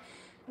good.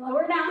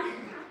 Lower down,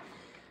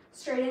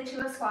 straight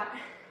into a squat.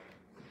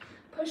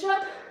 Push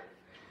up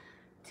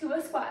to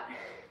a squat.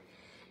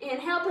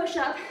 Inhale, push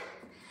up.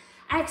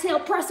 Exhale,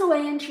 press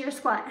away into your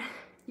squat.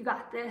 You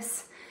got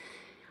this.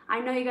 I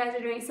know you guys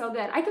are doing so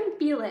good. I can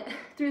feel it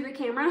through the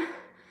camera.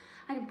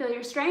 I can feel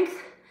your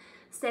strength.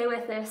 Stay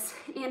with this.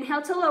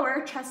 Inhale to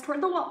lower, chest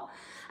toward the wall.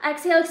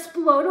 Exhale,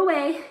 explode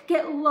away.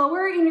 Get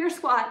lower in your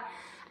squat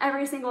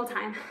every single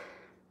time.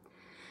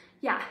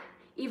 Yeah,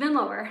 even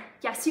lower.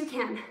 Yes, you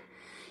can.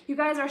 You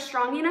guys are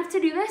strong enough to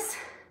do this.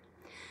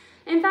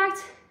 In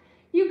fact,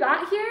 you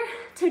got here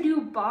to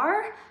do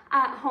bar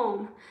at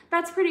home.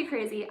 That's pretty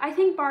crazy. I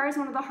think bar is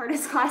one of the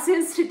hardest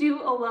classes to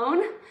do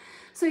alone.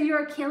 So you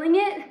are killing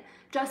it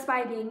just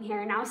by being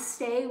here. Now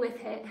stay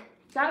with it.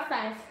 Got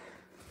 5.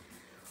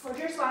 Hold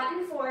your squat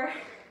in 4.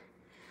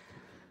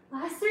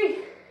 Last 3,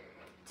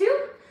 2.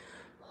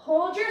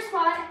 Hold your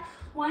squat.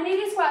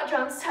 180 squat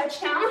jumps,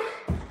 touchdown.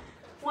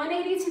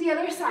 180 to the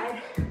other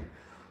side.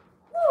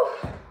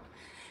 Woo.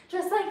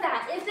 Just like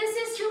that. If this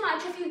is too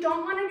much, if you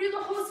don't want to do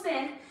the whole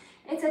spin,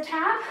 it's a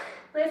tap,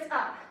 lift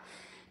up.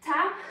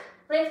 Tap,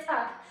 lift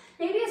up.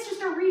 Maybe it's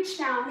just a reach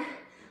down,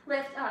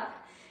 lift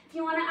up. If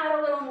you want to add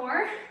a little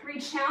more,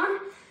 reach down,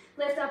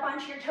 lift up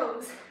onto your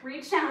toes.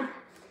 Reach down,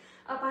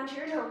 up onto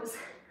your toes.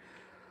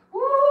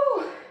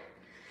 Woo!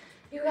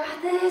 You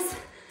got this.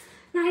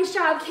 Nice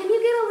job. Can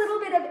you get a little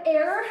bit of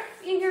air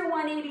in your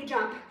 180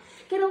 jump?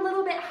 Get a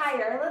little bit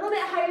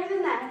higher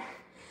than that.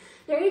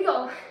 There you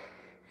go.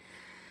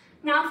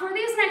 Now for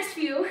these next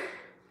few,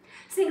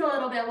 sink a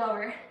little bit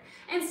lower.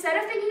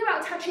 Instead of thinking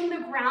about touching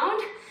the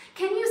ground,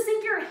 can you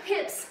sink your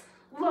hips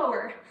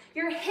lower?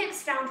 Your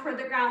hips down toward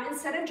the ground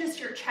instead of just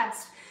your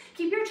chest.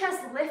 Keep your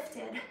chest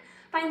lifted.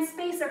 Find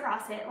space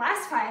across it.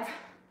 Last 5.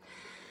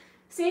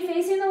 Stay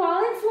facing the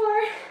wall in 4.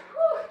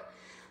 Whew.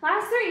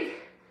 Last 3,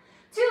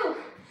 2.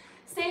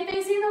 Stay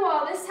facing the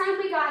wall. This time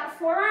we got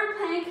forearm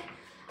plank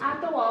at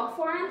the wall.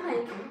 Forearm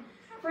plank.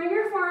 Bring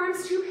your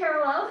forearms to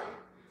parallel.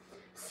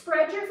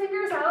 Spread your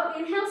fingers out.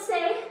 Inhale,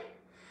 stay.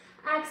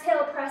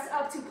 Exhale, press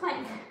up to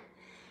plank.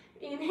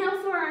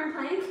 Inhale, forearm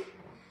plank.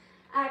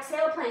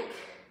 Exhale, plank.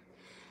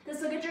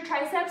 This will get your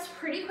triceps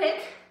pretty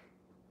quick.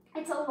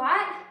 It's a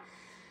lot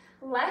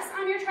less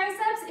on your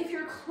triceps if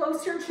you're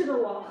closer to the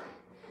wall.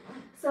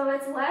 So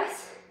it's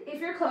less if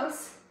you're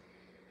close.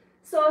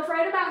 So if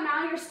right about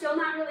now you're still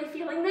not really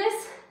feeling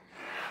this,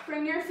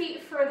 bring your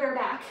feet further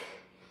back.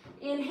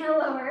 Inhale,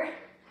 lower.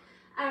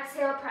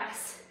 Exhale,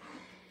 press.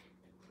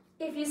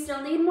 If you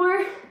still need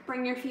more,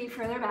 bring your feet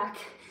further back.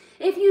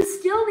 If you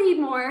still need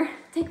more,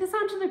 take this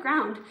onto the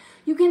ground.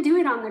 You can do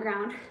it on the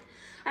ground.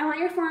 I want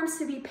your forearms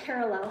to be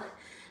parallel.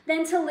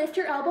 Then to lift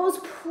your elbows,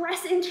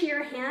 press into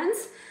your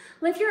hands.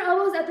 Lift your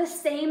elbows at the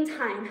same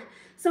time.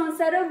 So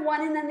instead of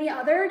one and then the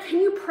other, can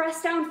you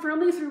press down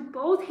firmly through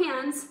both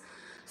hands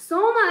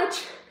so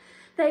much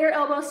that your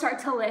elbows start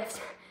to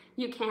lift?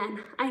 You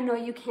can. I know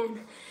you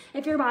can.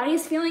 If your body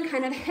is feeling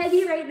kind of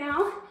heavy right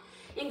now,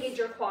 engage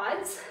your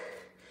quads,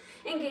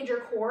 engage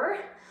your core.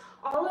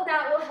 All of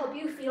that will help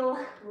you feel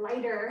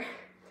lighter.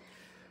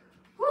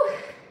 Whew.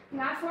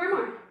 Got 4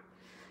 more.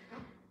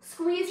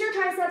 Squeeze your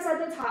triceps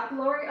at the top.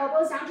 Lower your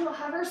elbows down to a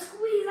hover.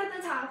 Squeeze at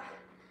the top.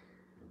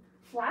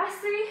 Last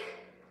 3.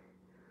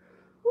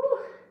 Whew.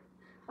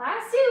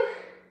 Last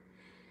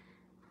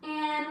 2.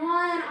 And 1.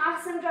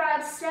 Awesome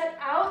job. Step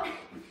out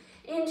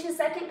into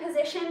second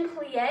position,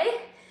 plie.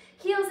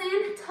 Heels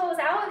in, toes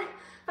out.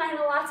 Find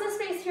lots of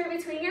space here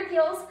between your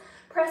heels.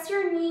 Press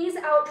your knees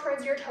out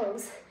towards your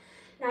toes.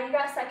 Now you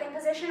got second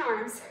position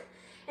arms.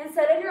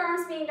 Instead of your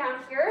arms being down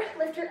here,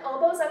 lift your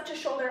elbows up to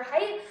shoulder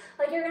height,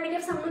 like you're gonna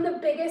give someone the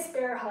biggest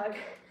bear hug.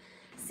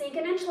 Sink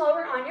an inch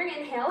lower on your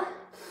inhale.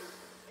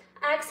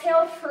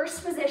 Exhale,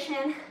 first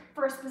position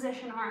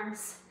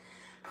arms.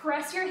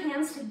 Press your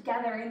hands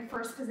together in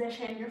first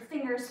position, your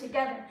fingers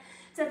together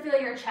to feel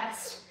your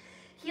chest.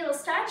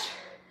 Heels touch,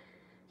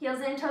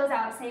 heels in, toes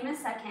out, same as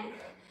second.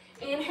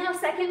 Inhale,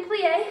 second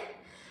plie.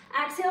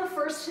 Exhale,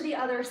 first to the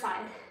other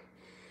side.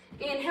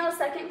 Inhale,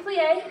 second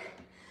plie.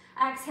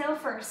 Exhale,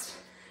 first.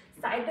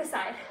 Side to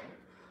side.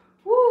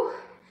 Woo.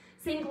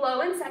 Sink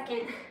low in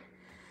second.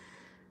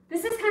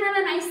 This is kind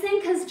of a nice thing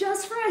because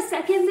just for a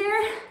second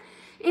there,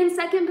 in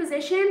second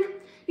position,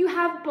 you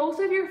have both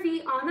of your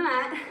feet on the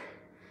mat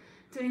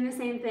doing the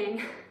same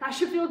thing. That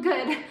should feel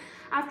good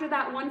after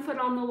that 1 foot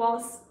on the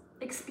walls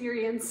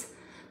experience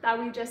that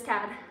we just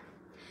had.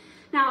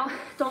 Now,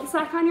 don't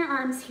slack on your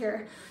arms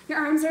here. Your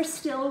arms are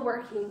still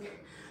working.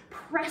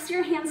 Press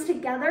your hands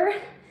together.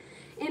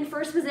 In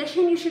first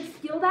position, you should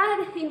feel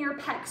that in your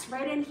pecs,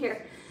 right in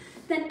here.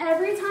 Then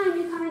every time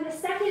you come into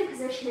second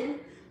position,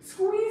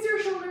 squeeze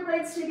your shoulder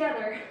blades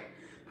together.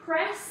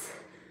 Press,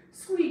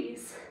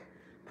 squeeze,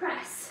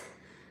 press,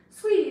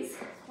 squeeze.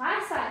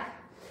 Last side.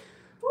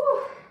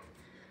 Woo.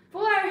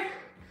 4.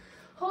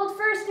 Hold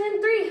first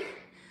in 3,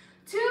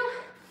 2.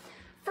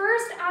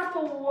 First at the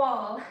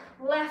wall,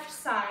 left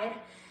side.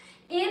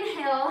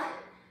 Inhale,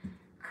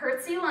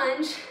 curtsy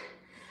lunge.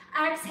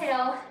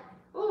 Exhale.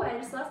 Oh, I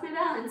just lost my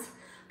balance.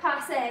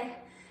 Passe.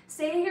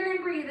 Stay here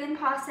and breathe in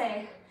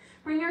passe.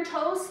 Bring your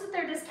toes so that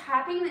they're just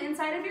tapping the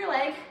inside of your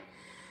leg.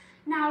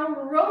 Now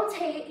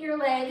rotate your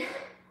leg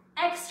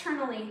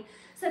externally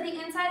so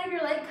the inside of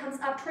your leg comes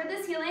up toward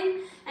the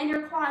ceiling and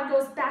your quad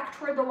goes back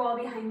toward the wall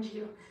behind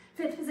you.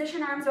 5th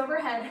position, arms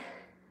overhead.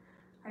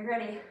 Are you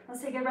ready?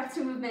 Let's take a breath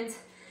to movement.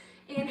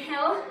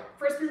 Inhale,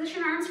 first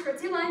position arms,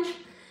 curtsy lunge.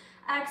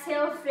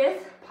 Exhale,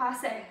 5th,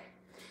 passe.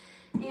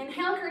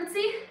 Inhale,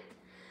 curtsy.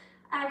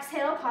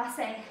 Exhale,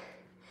 passe.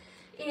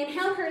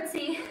 Inhale,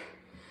 curtsy.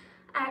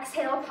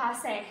 Exhale,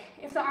 passe.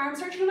 If the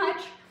arms are too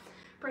much,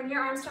 bring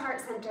your arms to heart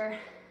center.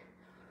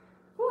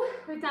 Whew,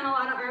 we've done a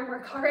lot of arm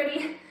work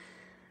already.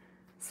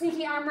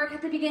 Sneaky arm work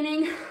at the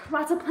beginning,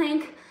 lots of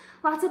plank,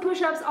 lots of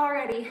push-ups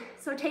already.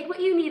 So take what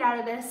you need out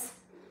of this.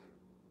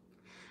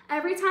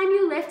 Every time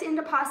you lift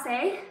into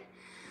passe,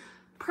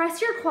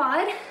 press your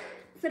quad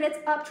so that it's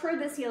up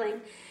toward the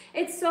ceiling.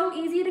 It's so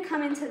easy to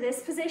come into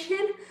this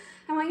position.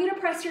 I want you to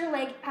press your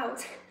leg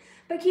out,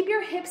 but keep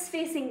your hips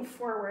facing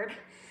forward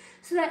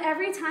so that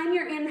every time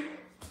you're in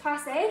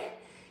passe,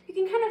 you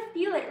can kind of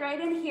feel it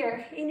right in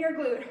here, in your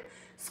glute.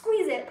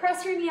 Squeeze it,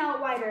 press your knee out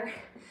wider.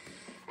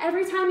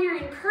 Every time you're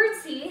in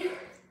curtsy,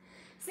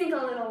 sink a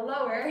little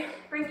lower,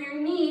 bring your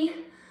knee,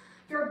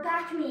 your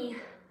back knee,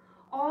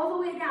 all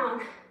the way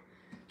down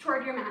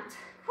toward your mat.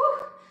 Whew.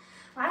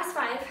 Last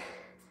 5.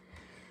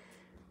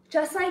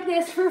 Just like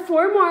this for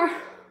 4 more.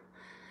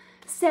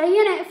 Stay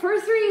in it for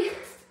 3.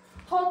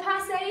 Hold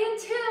passe in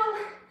 2.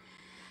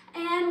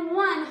 And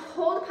 1.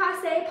 Hold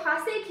passe.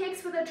 Passe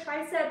kicks with a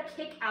tricep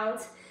kick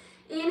out.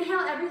 Inhale,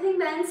 everything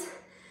bends.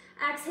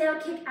 Exhale,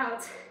 kick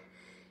out.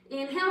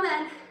 Inhale,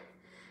 bend.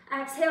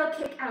 Exhale,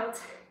 kick out.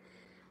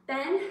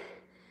 Bend,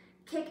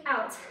 kick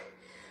out.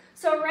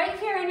 So right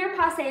here in your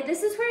passe,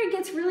 this is where it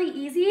gets really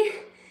easy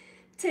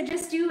to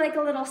just do like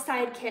a little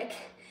side kick.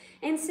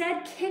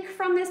 Instead, kick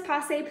from this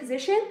passe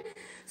position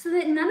so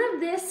that none of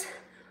this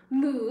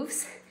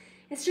moves.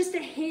 It's just a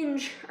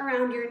hinge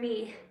around your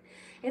knee.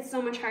 It's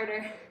so much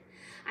harder.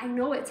 I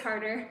know it's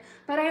harder,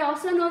 but I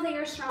also know that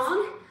you're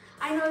strong.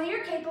 I know that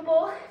you're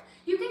capable.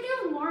 You can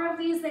do more of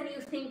these than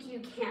you think you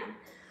can.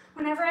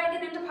 Whenever I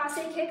get into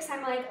passe kicks,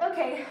 I'm like,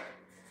 okay,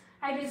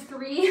 I did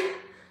 3.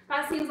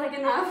 That seems like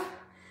enough.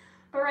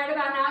 But right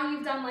about now,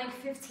 you've done like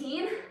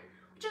 15,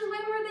 which is way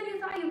more than you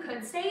thought you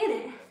could. Stay in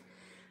it.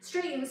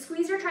 Straighten,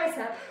 squeeze your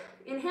tricep.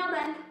 Inhale,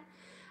 bend.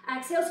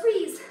 Exhale,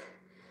 squeeze.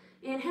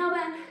 Inhale,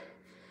 bend.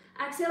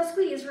 Exhale,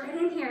 squeeze. Right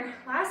in here.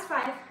 Last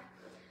 5.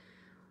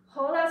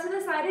 Hold out to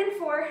the side in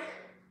 4,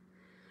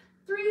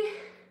 3,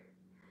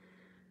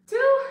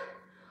 2.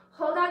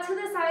 Hold out to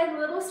the side,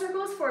 little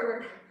circles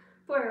forward,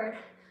 forward,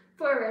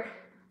 forward,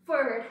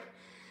 forward.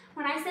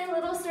 When I say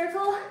little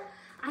circle,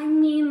 I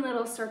mean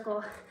little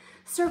circle.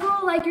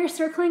 Circle like you're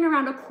circling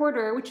around a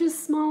quarter, which is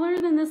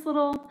smaller than this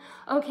little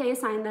okay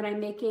sign that I'm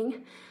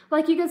making.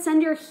 Like you could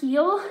send your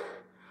heel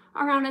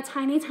around a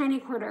tiny, tiny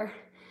quarter.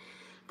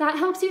 That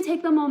helps you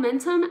take the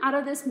momentum out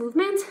of this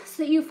movement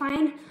so that you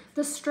find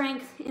the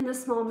strength in the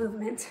small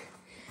movement.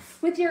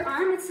 With your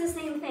arm, it's the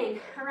same thing,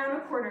 around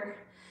a quarter.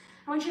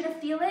 I want you to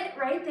feel it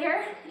right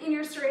there in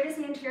your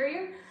serratus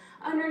anterior,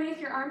 underneath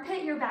your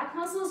armpit, your back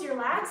muscles, your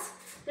lats.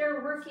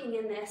 They're working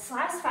in this.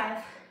 Last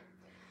 5,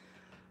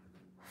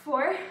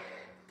 4,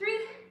 3,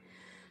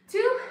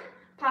 2,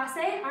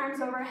 passe,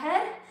 arms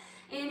overhead.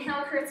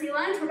 Inhale, curtsy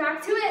lunge, we're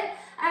back to it.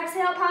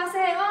 Exhale,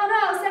 passe,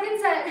 oh no, second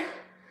set.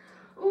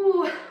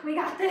 Ooh, we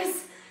got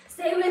this.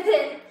 Stay with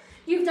it.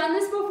 You've done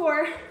this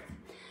before.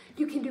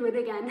 You can do it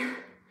again.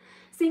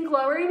 Sink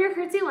lower in your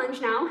curtsy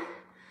lunge now.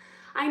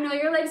 I know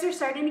your legs are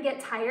starting to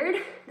get tired.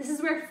 This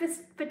is where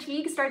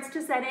fatigue starts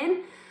to set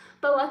in.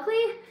 But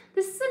luckily,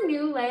 this is a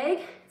new leg.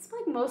 It's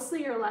like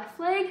mostly your left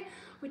leg,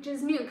 which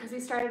is new because we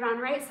started on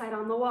right side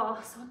on the wall.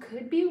 So it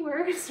could be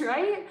worse,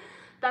 right?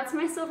 That's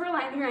my silver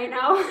lining right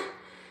now.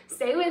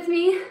 Stay with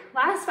me.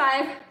 Last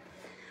 5.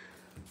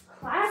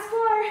 Last 4,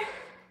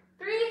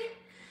 3,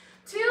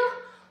 2.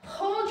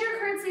 Hold your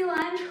curtsy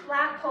lunge,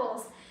 lat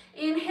pulls.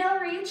 Inhale,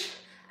 reach.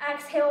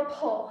 Exhale,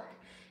 pull.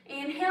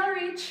 Inhale,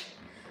 reach.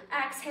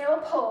 Exhale,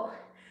 pull.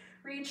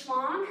 Reach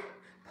long,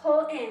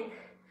 pull in.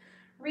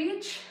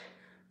 Reach,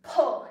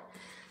 pull.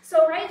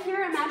 So right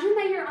here, imagine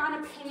that you're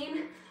on a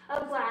pane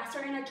of glass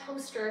or in a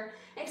toaster.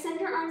 Extend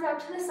your arms out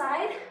to the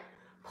side.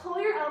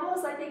 Pull your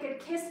elbows like they could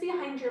kiss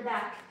behind your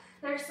back.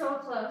 They're so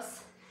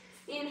close.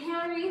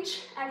 Inhale,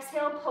 reach.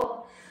 Exhale,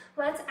 pull.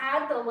 Let's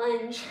add the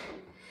lunge.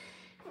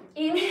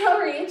 Inhale,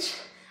 reach.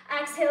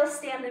 Exhale,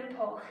 stand and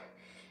pull.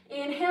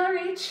 Inhale,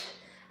 reach.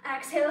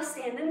 Exhale,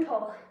 stand and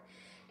pull.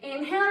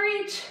 Inhale,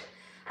 reach.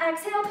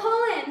 Exhale,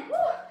 pull in. Woo.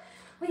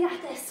 We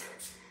got this.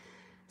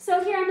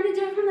 So here, I'm going to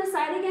do it from the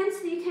side again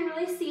so you can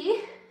really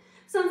see.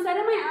 So instead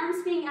of my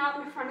arms being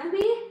out in front of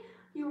me,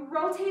 you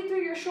rotate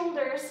through your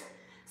shoulders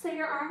so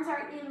your arms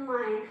are in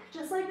line.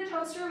 Just like the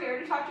toaster we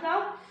already talked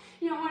about.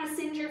 You don't want to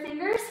singe your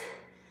fingers.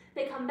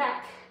 They come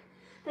back.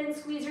 Then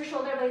squeeze your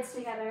shoulder blades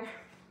together.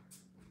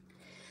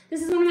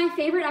 This is one of my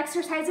favorite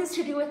exercises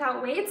to do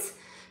without weights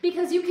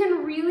because you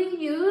can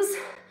really use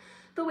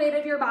the weight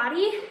of your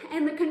body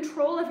and the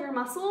control of your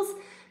muscles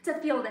to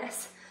feel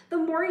this. The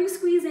more you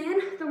squeeze in,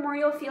 the more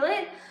you'll feel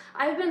it.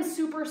 I've been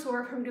super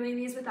sore from doing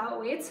these without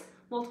weights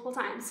multiple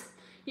times.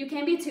 You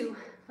can be too.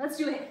 Let's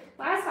do it.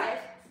 Last 5.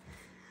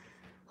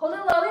 Hold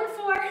it low in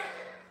 4,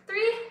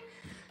 3,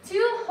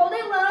 2, hold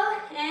it low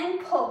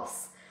and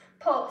pulse,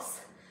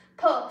 pulse,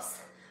 pulse,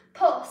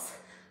 pulse,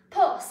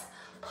 pulse.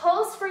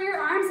 Pulse for your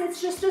arms,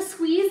 it's just a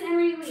squeeze and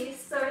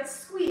release. So it's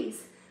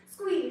squeeze,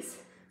 squeeze,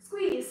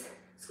 squeeze,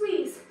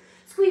 squeeze.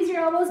 Squeeze your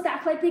elbows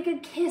back like they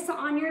could kiss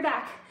on your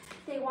back.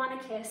 They want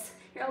to kiss.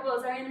 Your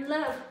elbows are in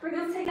love. Bring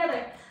them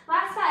together.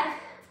 Last 5.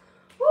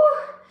 Woo.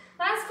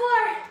 Last 4,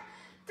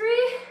 3,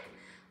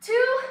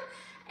 2,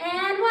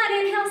 and 1.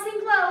 Inhale,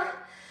 sink low.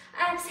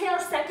 Exhale,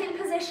 second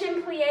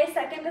position, plie,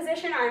 second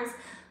position arms.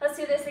 Let's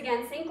do this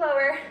again. Sink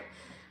lower.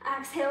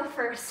 Exhale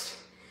first.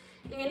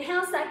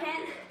 Inhale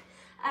second.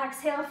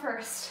 Exhale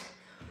first.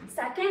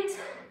 Second,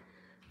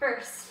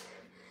 first.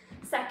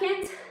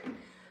 Second,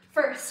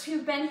 first.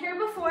 You've been here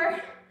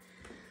before.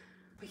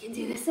 We can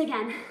do this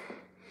again.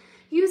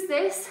 Use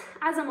this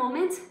as a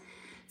moment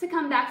to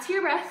come back to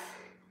your breath.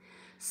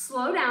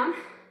 Slow down.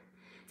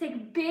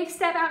 Take big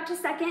step out to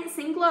second,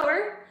 sink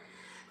lower.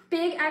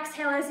 Big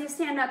exhale as you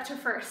stand up to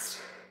first.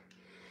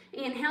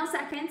 Inhale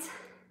second,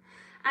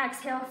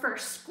 exhale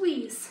first,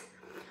 squeeze.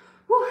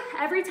 Whew.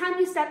 Every time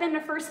you step into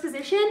first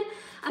position,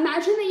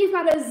 imagine that you've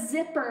got a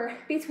zipper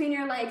between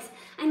your legs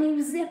and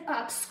you zip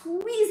up.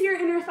 Squeeze your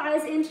inner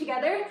thighs in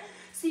together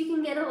so you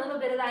can get a little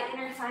bit of that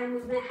inner thigh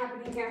movement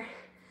happening here.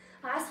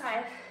 Last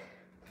 5.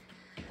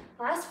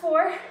 Last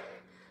 4,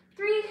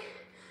 3,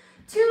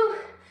 2.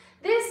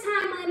 This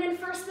time land in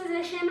first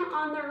position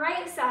on the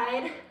right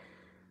side.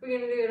 We're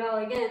gonna do it all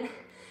again.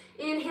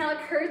 Inhale,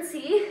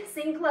 curtsy,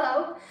 sink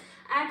low.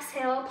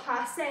 Exhale,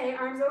 passe,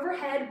 arms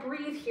overhead,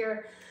 breathe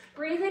here.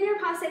 Breathe in your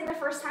passe the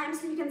first time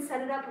so you can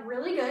set it up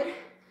really good.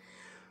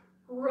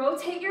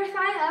 Rotate your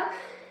thigh up,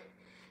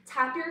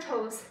 tap your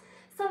toes.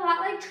 It's a lot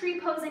like tree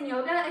pose in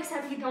yoga,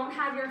 except you don't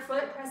have your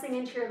foot pressing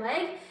into your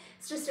leg.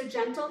 It's just a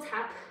gentle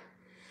tap.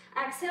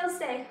 Exhale,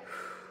 stay.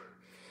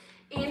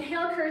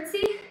 Inhale,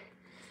 curtsy.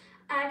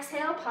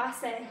 Exhale,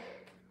 passe.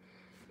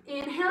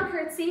 Inhale,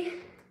 curtsy.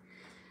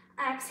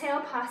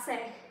 Exhale,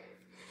 passe.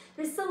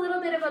 This is a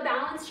little bit of a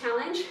balance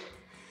challenge.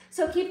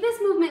 So keep this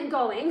movement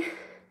going.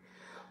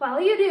 While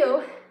you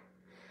do,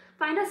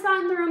 Find a spot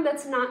in the room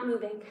that's not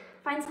moving.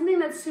 Find something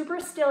that's super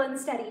still and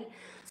steady.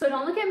 So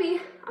don't look at me.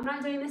 I'm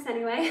not doing this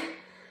anyway.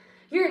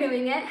 You're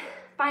doing it.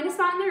 Find a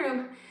spot in the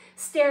room.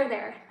 Stare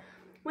there.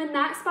 When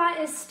that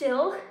spot is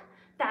still,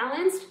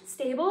 balanced,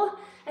 stable,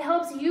 it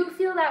helps you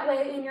feel that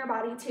way in your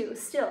body too.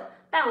 Still,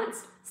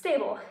 balanced,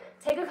 stable.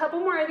 Take a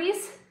couple more of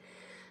these.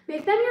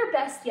 Make them your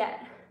best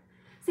yet.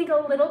 Sink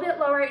a little bit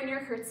lower in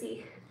your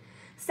curtsy.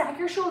 Stack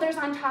your shoulders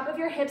on top of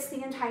your hips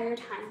the entire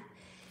time.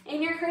 In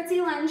your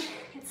curtsy lunge,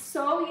 it's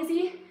so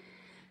easy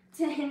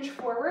to hinge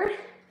forward.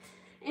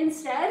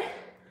 Instead,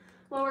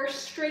 lower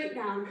straight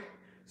down,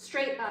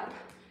 straight up.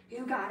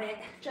 You got it,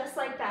 just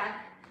like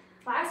that.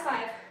 Last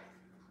 5.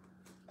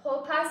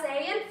 Hold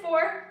passe in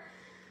 4,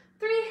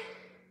 3,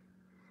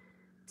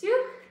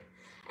 2,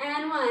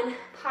 and 1.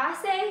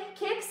 Passe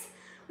kicks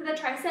with a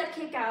tricep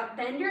kick out.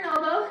 Bend your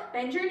elbow,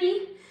 bend your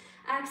knee.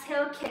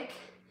 Exhale, kick.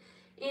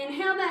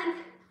 Inhale, bend.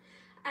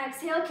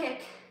 Exhale,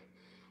 kick.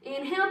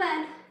 Inhale,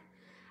 bend.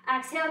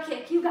 Exhale,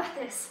 kick. You got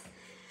this.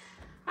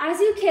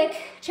 As you kick,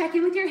 check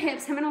in with your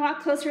hips. I'm gonna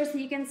walk closer so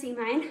you can see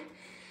mine.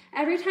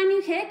 Every time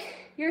you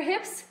kick, your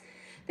hips,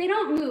 they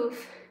don't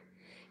move.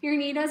 Your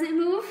knee doesn't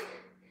move.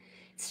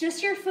 It's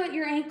just your foot,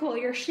 your ankle,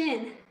 your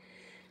shin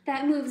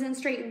that moves and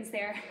straightens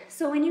there.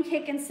 So when you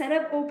kick, instead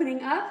of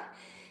opening up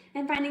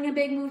and finding a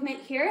big movement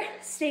here,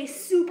 stay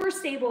super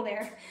stable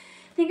there.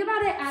 Think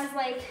about it as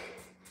like,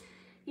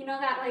 you know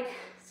that like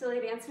silly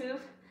dance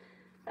move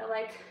that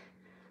like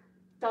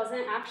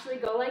doesn't actually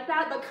go like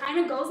that, but kind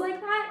of goes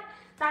like that?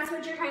 That's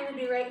what you're trying to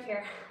do right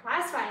here.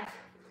 Last 5,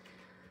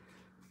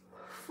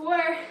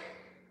 4,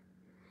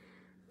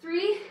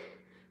 3,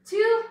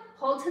 2,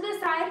 hold to the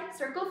side,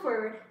 circle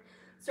forward,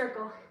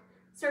 circle,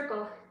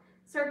 circle,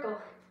 circle,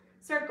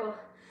 circle,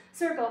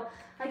 circle.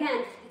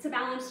 Again, it's a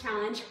balance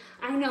challenge.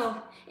 I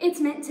know,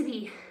 it's meant to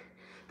be.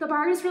 The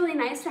bar is really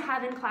nice to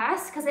have in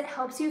class because it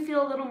helps you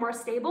feel a little more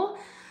stable,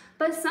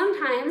 but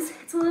sometimes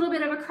it's a little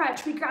bit of a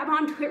crutch. We grab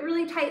onto it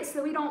really tight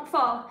so we don't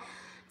fall.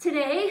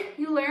 Today,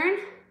 you learn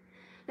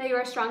that you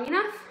are strong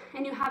enough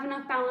and you have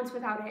enough balance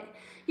without it.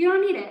 You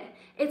don't need it.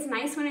 It's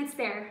nice when it's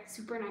there,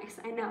 super nice,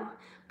 I know,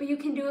 but you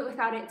can do it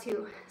without it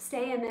too.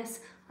 Stay in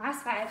this.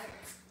 Last 5,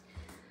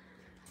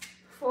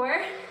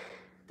 4,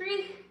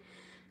 3,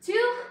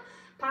 2,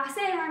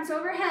 passe, arms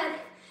overhead.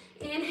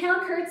 Inhale,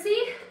 curtsy.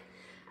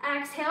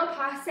 Exhale,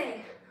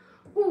 passe.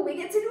 Ooh, we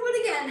get to do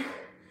it again.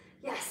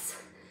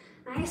 Yes,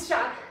 nice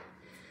job.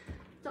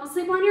 Don't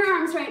sleep on your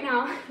arms right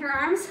now. Your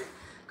arms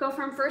go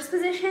from first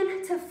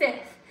position to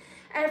 5th.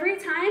 Every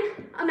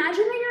time,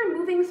 imagine that you're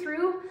moving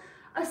through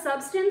a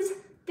substance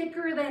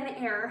thicker than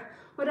air.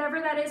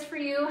 Whatever that is for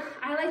you.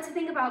 I like to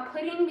think about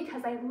pudding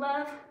because I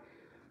love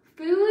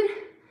food,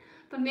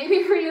 but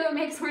maybe for you it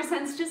makes more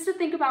sense just to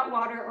think about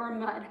water or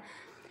mud.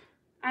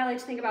 I like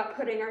to think about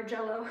pudding or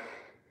jello.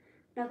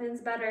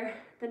 Nothing's better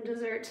than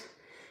dessert.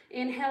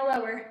 Inhale,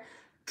 lower.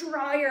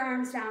 Draw your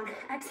arms down.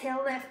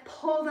 Exhale, lift.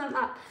 Pull them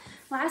up.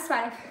 Last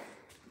 5,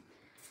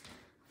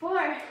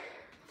 4,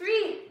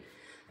 3,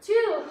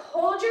 2.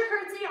 Hold your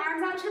curtsy,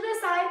 arms out to the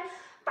side.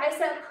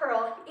 Bicep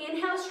curl.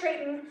 Inhale,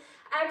 straighten.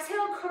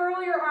 Exhale,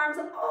 curl your arms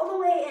all the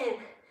way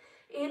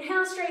in.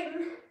 Inhale,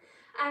 straighten.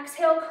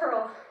 Exhale,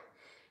 curl.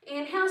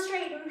 Inhale,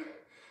 straighten.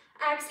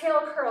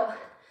 Exhale, curl.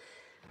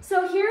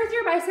 So here with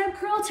your bicep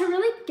curl, to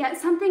really get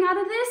something out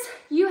of this,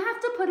 you have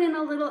to put in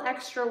a little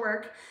extra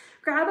work.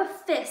 Grab a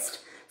fist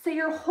so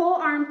your whole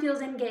arm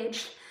feels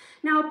engaged.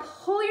 Now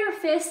pull your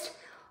fist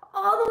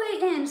all the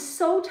way in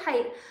so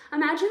tight.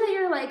 Imagine that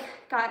you're like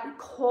got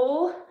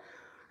coal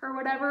or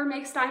whatever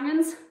makes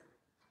diamonds.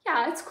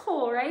 Yeah, it's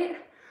coal, right?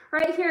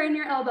 Right here in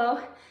your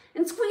elbow,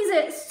 and squeeze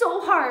it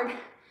so hard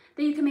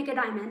that you can make a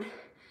diamond.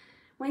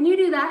 When you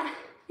do that,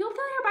 you'll feel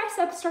your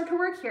biceps start to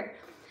work here.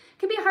 It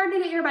can be hard to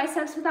get your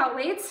biceps without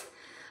weights,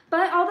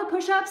 but all the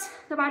push-ups,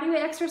 the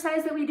bodyweight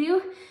exercise that we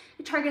do,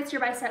 it targets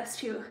your biceps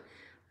too.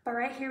 But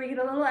right here, we get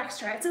a little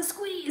extra. It's a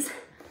squeeze.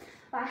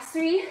 Last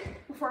 3,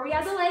 before we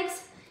add the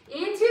legs.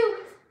 In 2,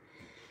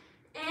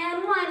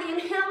 and 1.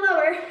 Inhale,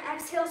 lower.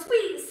 Exhale,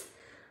 squeeze.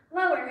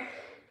 Lower,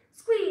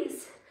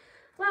 squeeze,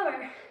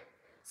 lower,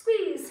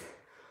 squeeze.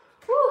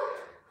 Woo.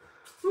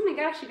 Oh my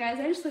gosh, you guys,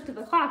 I just looked at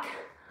the clock.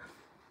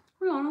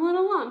 We're going a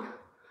little long.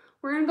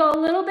 We're gonna go a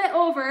little bit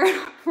over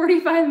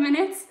 45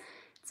 minutes.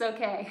 It's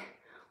okay,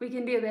 we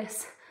can do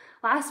this.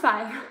 Last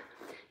 5,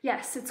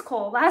 yes, it's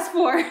cold. Last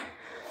 4,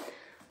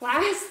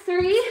 last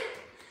 3,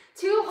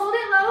 2, hold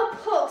it low,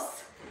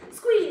 pulse,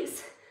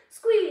 squeeze,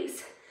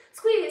 squeeze,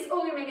 squeeze.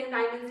 Oh, you're making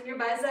diamonds in your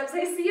biceps,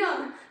 I see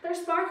them. They're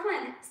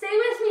sparkling. Stay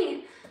with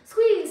me.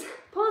 Squeeze,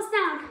 pull us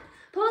down,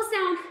 pull us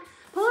down,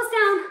 pull us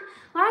down.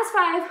 Last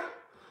 5,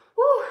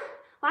 woo,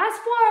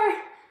 last 4,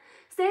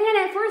 stay in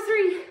it for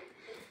 3,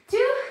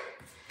 2,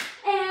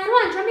 and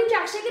 1. Jumping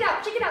jack, shake it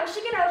out, shake it out,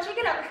 shake it out, shake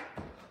it out.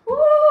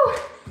 Woo!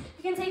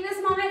 You can take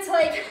this moment to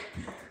like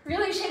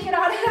really shake it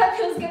out if that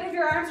feels good, if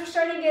your arms are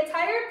starting to get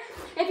tired.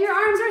 If your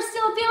arms are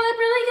still feeling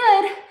really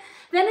good,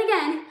 then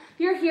again,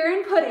 you're here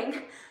in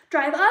pudding.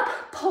 Drive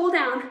up, pull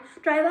down,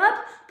 drive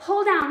up,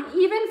 pull down,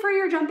 even for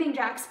your jumping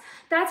jacks.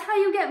 That's how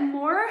you get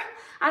more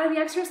out of the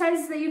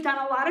exercises that you've done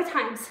a lot of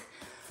times.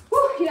 Woo,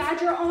 you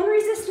add your own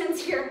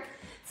resistance here.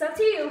 It's up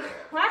to you.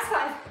 Last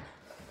 5,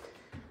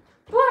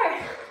 4,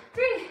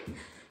 3,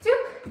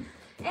 2,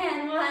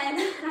 and 1.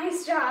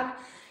 Nice job.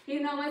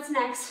 You know what's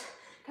next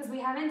because we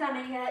haven't done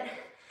it yet.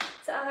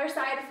 It's the other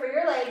side for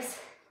your legs.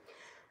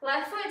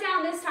 Left foot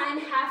down this time,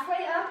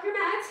 halfway up your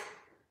mat.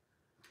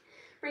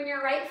 Bring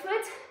your right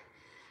foot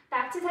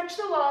back to touch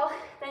the wall,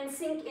 then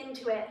sink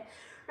into it.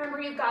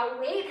 Remember, you've got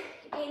weight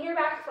in your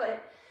back foot.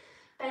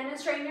 Bend and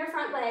straighten your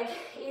front leg.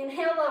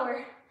 Inhale,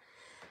 lower.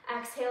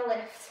 Exhale,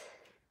 lift.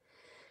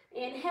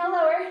 Inhale,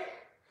 lower.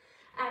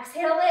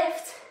 Exhale,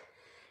 lift.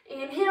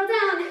 Inhale,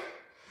 down.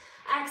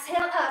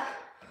 Exhale, up.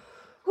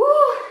 Woo!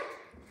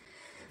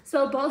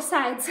 So both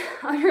sides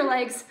of your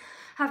legs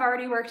have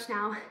already worked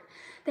now.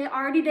 They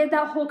already did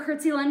that whole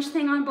curtsy lunge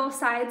thing on both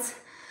sides.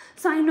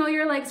 So I know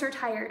your legs are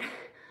tired,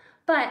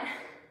 but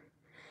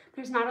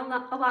there's not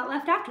a lot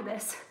left after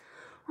this.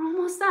 We're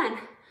almost done.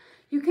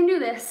 You can do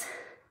this.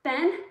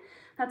 Bend,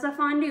 that's a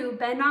fondue.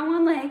 Bend on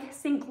one leg,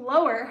 sink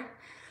lower,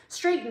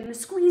 straighten,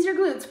 squeeze your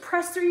glutes,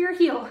 press through your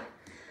heel.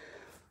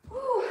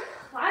 Woo.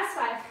 Last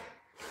 5.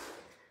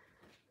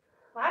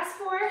 Last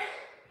 4.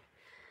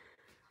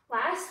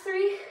 Last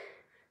 3,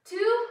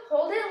 2,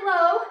 hold it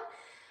low.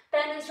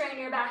 Bend and straighten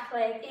your back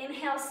leg.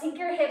 Inhale, sink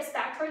your hips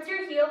back towards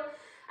your heel.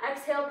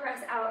 Exhale,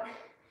 press out.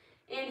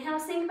 Inhale,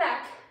 sink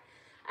back.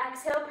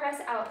 Exhale,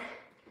 press out.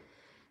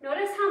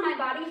 Notice how my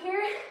body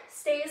here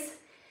stays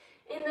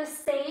in the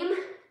same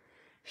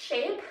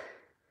shape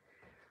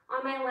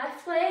on my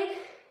left leg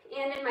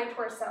and in my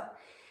torso.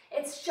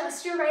 It's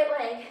just your right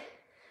leg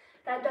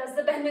that does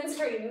the bend and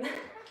straighten.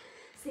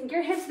 Sink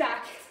your hips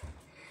back.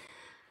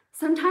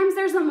 Sometimes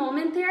there's a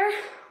moment there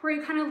where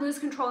you kind of lose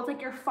control. It's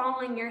like you're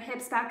falling your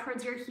hips back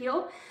towards your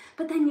heel,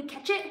 but then you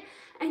catch it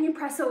and you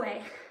press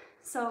away.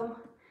 So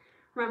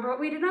remember what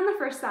we did on the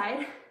first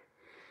side.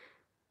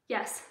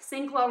 Yes,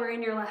 sink lower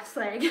in your left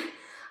leg.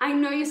 I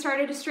know you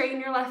started to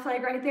straighten your left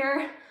leg right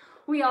there.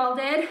 We all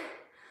did.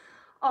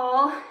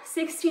 All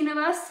 16 of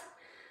us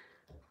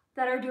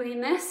that are doing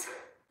this,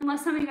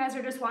 unless some of you guys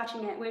are just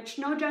watching it, which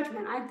no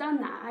judgment, I've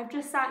done that. I've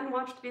just sat and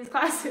watched these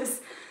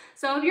classes.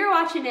 So if you're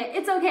watching it,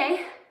 it's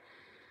okay,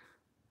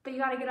 but you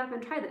gotta get up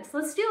and try this.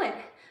 Let's do it.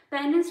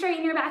 Bend and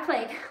straighten your back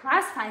leg.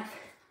 Last 5.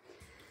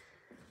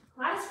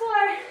 Last 4,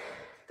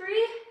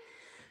 3,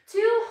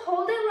 2,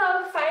 hold it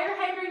low, fire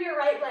hydrant your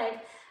right leg.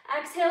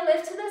 Exhale,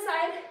 lift to the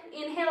side,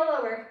 inhale,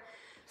 lower.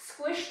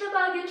 Squish the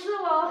bug into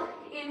the wall,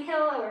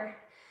 inhale, lower.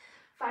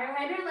 Fire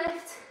hydrant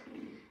lift,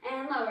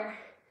 and lower.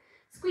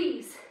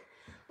 Squeeze,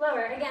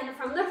 lower. Again,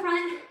 from the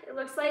front, it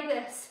looks like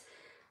this.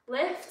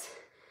 Lift,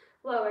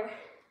 lower,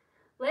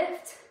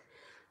 lift,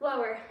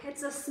 lower.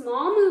 It's a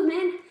small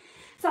movement.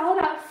 It's all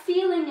about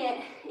feeling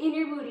it in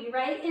your booty,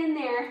 right in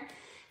there.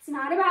 It's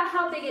not about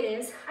how big it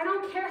is. I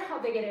don't care how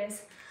big it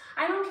is.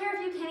 I don't care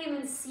if you can't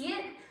even see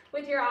it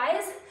with your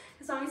eyes,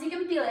 as long as you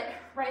can feel it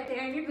right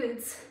there in your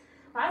glutes.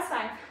 Last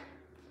 5.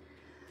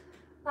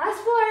 Last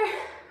 4.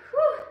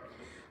 Whew.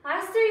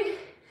 Last 3,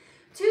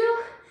 2.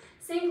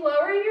 Sink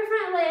lower in your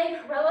front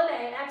leg,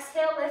 releve.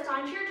 Exhale, lift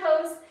onto your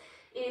toes.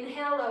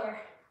 Inhale, lower.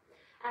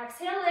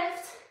 Exhale,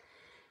 lift.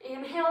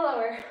 Inhale,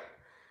 lower.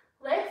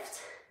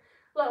 Lift,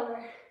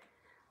 lower.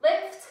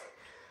 Lift,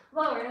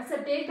 lower. That's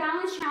a big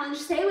balance challenge.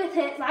 Stay with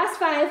it. Last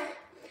 5.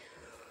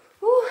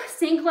 Whew.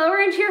 Sink lower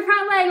into your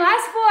front leg.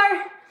 Last 4.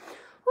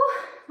 Whew.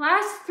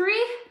 Last 3.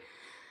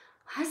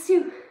 Last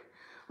 2.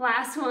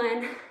 Last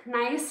 1.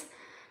 Nice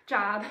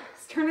job.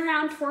 Let's turn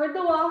around toward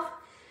the wall.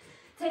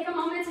 Take a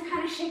moment to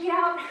kind of shake it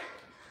out.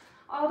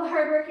 All the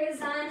hard work is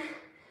done.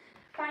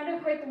 Find a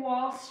quick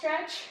wall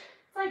stretch.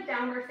 It's like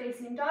downward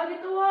facing dog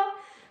at the wall.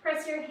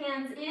 Press your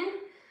hands in.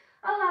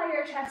 Allow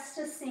your chest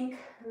to sink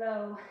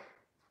low.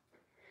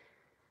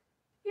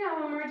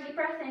 Yeah, one more deep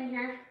breath in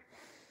here.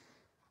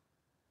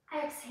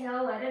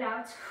 Exhale, let it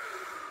out.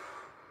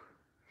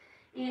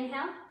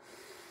 Inhale.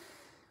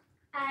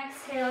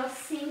 Exhale,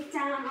 sink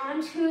down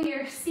onto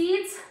your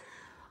seats.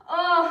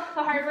 Oh,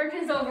 the hard work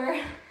is over.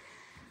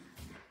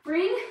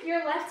 Bring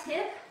your left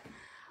hip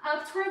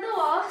up toward the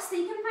wall so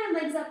you can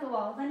find legs up the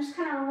wall. Then just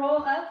kind of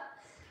roll up,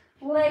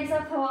 legs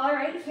up the wall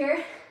right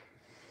here.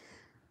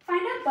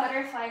 Find a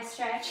butterfly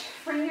stretch.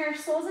 Bring your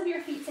soles of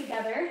your feet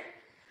together.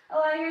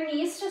 Allow your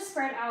knees to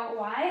spread out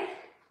wide.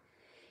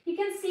 You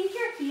can sink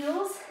your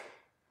heels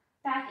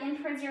back in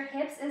towards your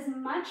hips as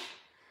much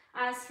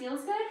as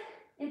feels good.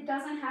 It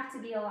doesn't have to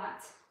be a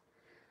lot.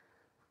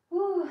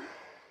 Woo.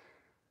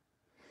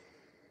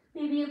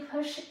 Maybe you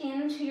push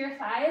into your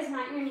thighs,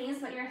 not your knees,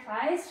 but your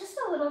thighs, just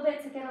a little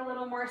bit to get a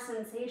little more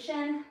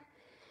sensation.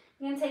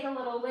 You can take a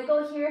little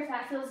wiggle here if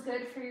that feels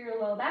good for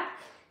your low back.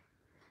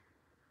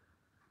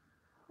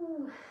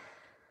 Whew.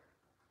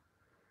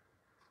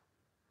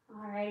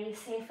 Alrighty,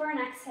 stay for an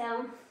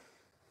exhale.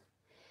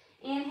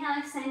 Inhale,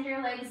 extend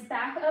your legs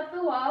back up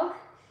the wall.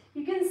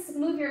 You can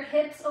move your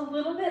hips a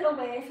little bit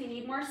away if you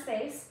need more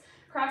space.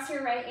 Cross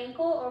your right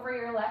ankle over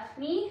your left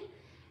knee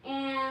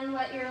and And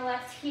let your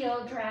left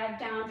heel drag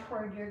down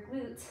toward your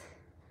glutes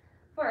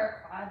for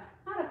a quad,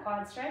 not a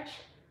quad stretch,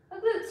 a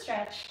glute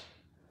stretch.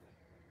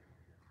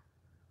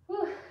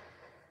 Whew.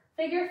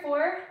 Figure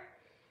 4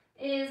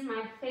 is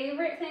my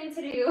favorite thing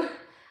to do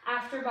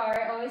after bar.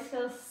 It always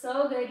feels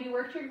so good. You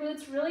worked your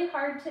glutes really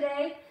hard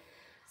today,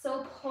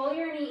 so pull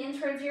your knee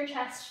in towards your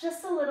chest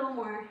just a little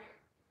more,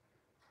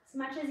 as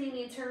much as you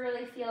need to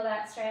really feel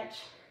that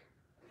stretch.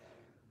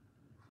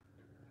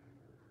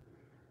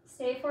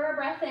 Stay for a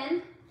breath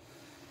in.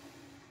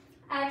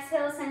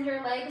 Exhale, send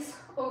your legs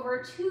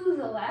over to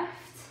the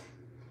left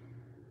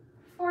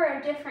for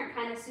a different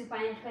kind of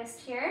supine twist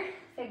here.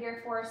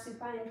 Figure 4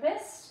 supine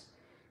twist.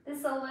 This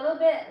is a little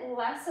bit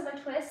less of a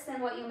twist than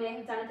what you may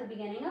have done at the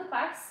beginning of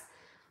class,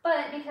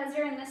 but because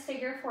you're in this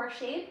figure 4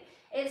 shape,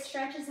 it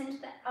stretches into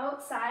the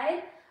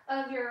outside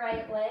of your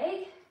right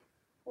leg.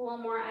 A little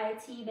more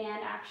IT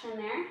band action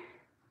there.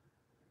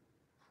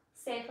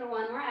 Stay for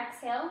one more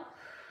exhale.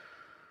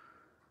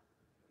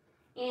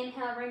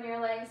 Inhale, bring your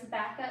legs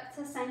back up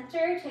to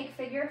center. Take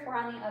figure 4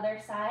 on the other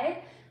side.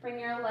 Bring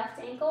your left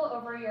ankle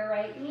over your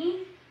right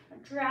knee.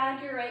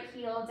 Drag your right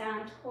heel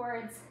down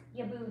towards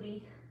your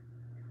booty.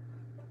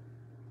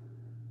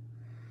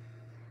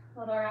 A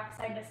little rock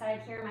side to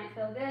side here might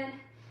feel good.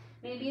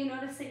 Maybe you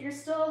notice that you're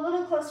still a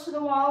little close to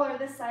the wall, or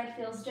this side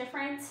feels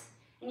different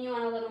and you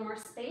want a little more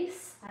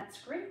space.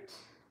 That's great.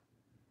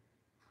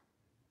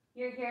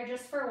 You're here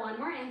just for one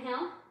more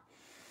inhale.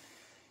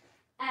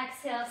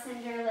 Exhale,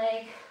 send your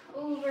leg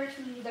over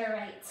to the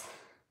right.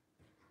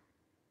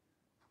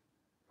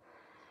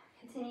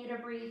 Continue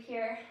to breathe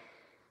here.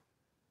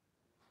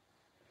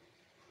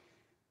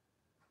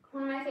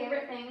 One of my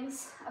favorite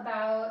things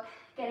about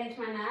getting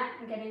to my mat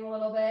and getting a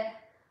little bit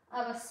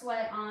of a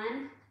sweat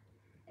on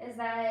is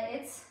that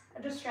it's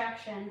a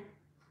distraction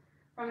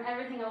from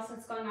everything else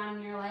that's going on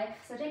in your life.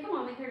 So take a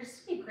moment here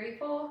just to be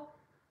grateful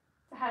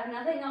to have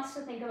nothing else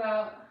to think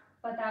about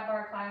but that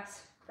bar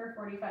class for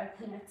 45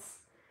 minutes.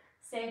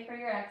 Stay for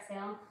your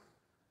exhale.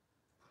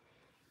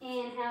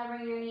 Inhale,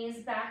 bring your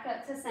knees back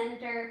up to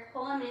center.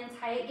 Pull them in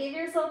tight. Give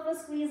yourself a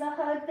squeeze, a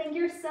hug. Thank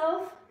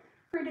yourself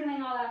for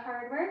doing all that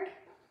hard work.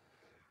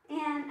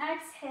 And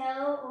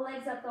exhale,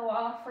 legs up the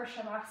wall for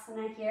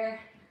Shavasana here.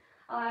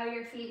 Allow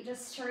your feet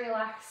just to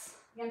relax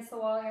against the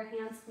wall. Your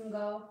hands can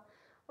go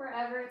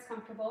wherever it's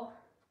comfortable.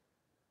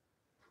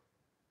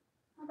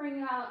 I'll bring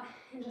you out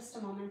in just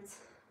a moment.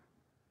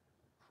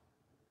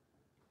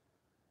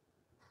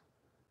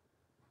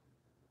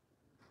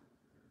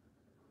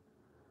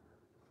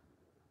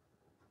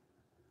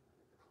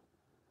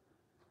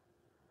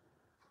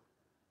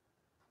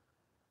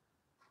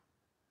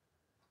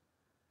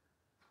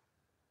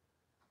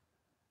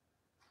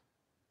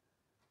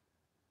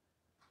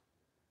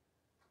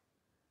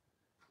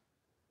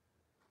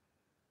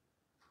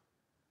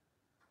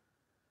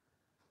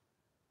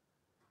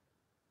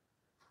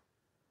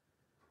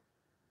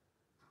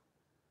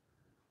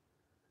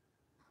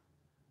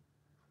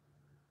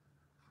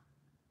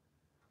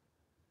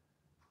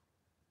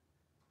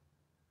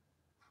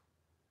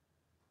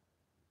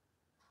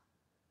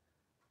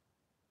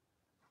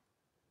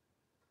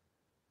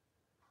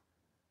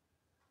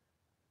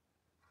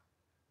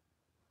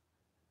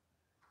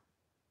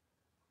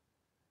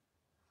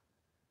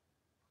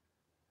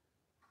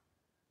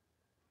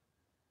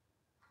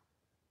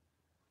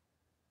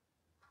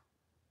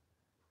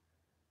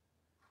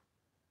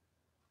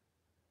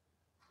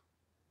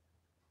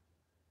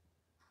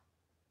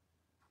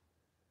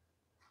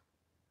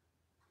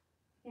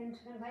 And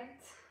to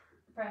invite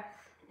breath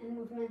and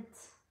movement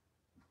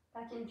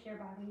back into your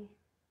body.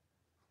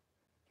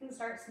 You can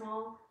start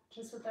small,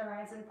 just with the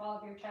rise and fall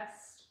of your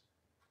chest,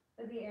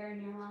 with the air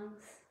in your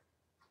lungs.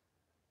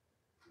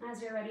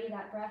 As you're ready,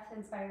 that breath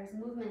inspires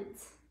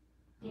movement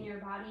in your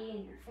body,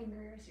 in your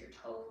fingers, your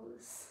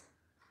toes,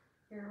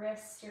 your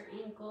wrists, your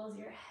ankles,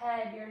 your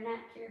head, your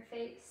neck, your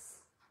face.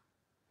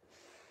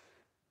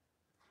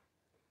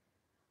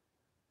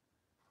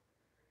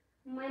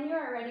 When you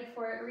are ready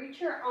for it, reach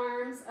your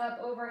arms up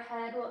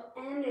overhead. We'll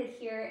end it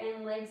here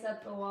and legs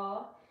up the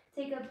wall.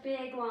 Take a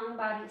big long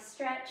body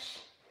stretch.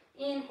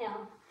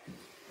 Inhale.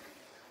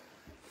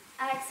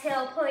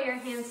 Exhale, pull your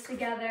hands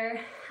together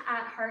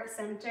at heart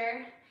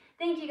center.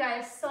 Thank you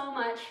guys so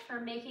much for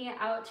making it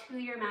out to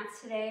your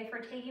mats today, for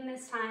taking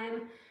this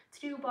time to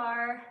do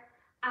bar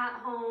at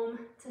home,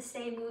 to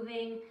stay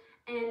moving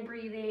and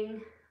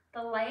breathing.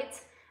 The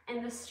light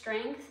and the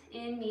strength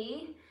in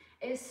me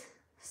is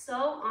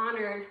so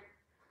honored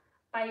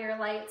by your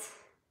light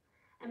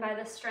and by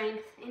the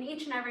strength in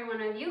each and every one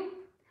of you.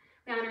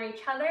 We honor each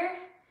other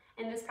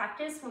in this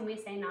practice when we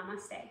say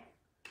namaste.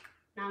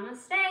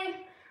 Namaste.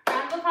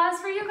 Round of applause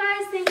for you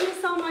guys. Thank you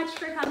so much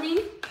for coming.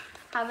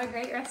 Have a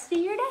great rest of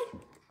your day.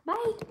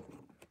 Bye.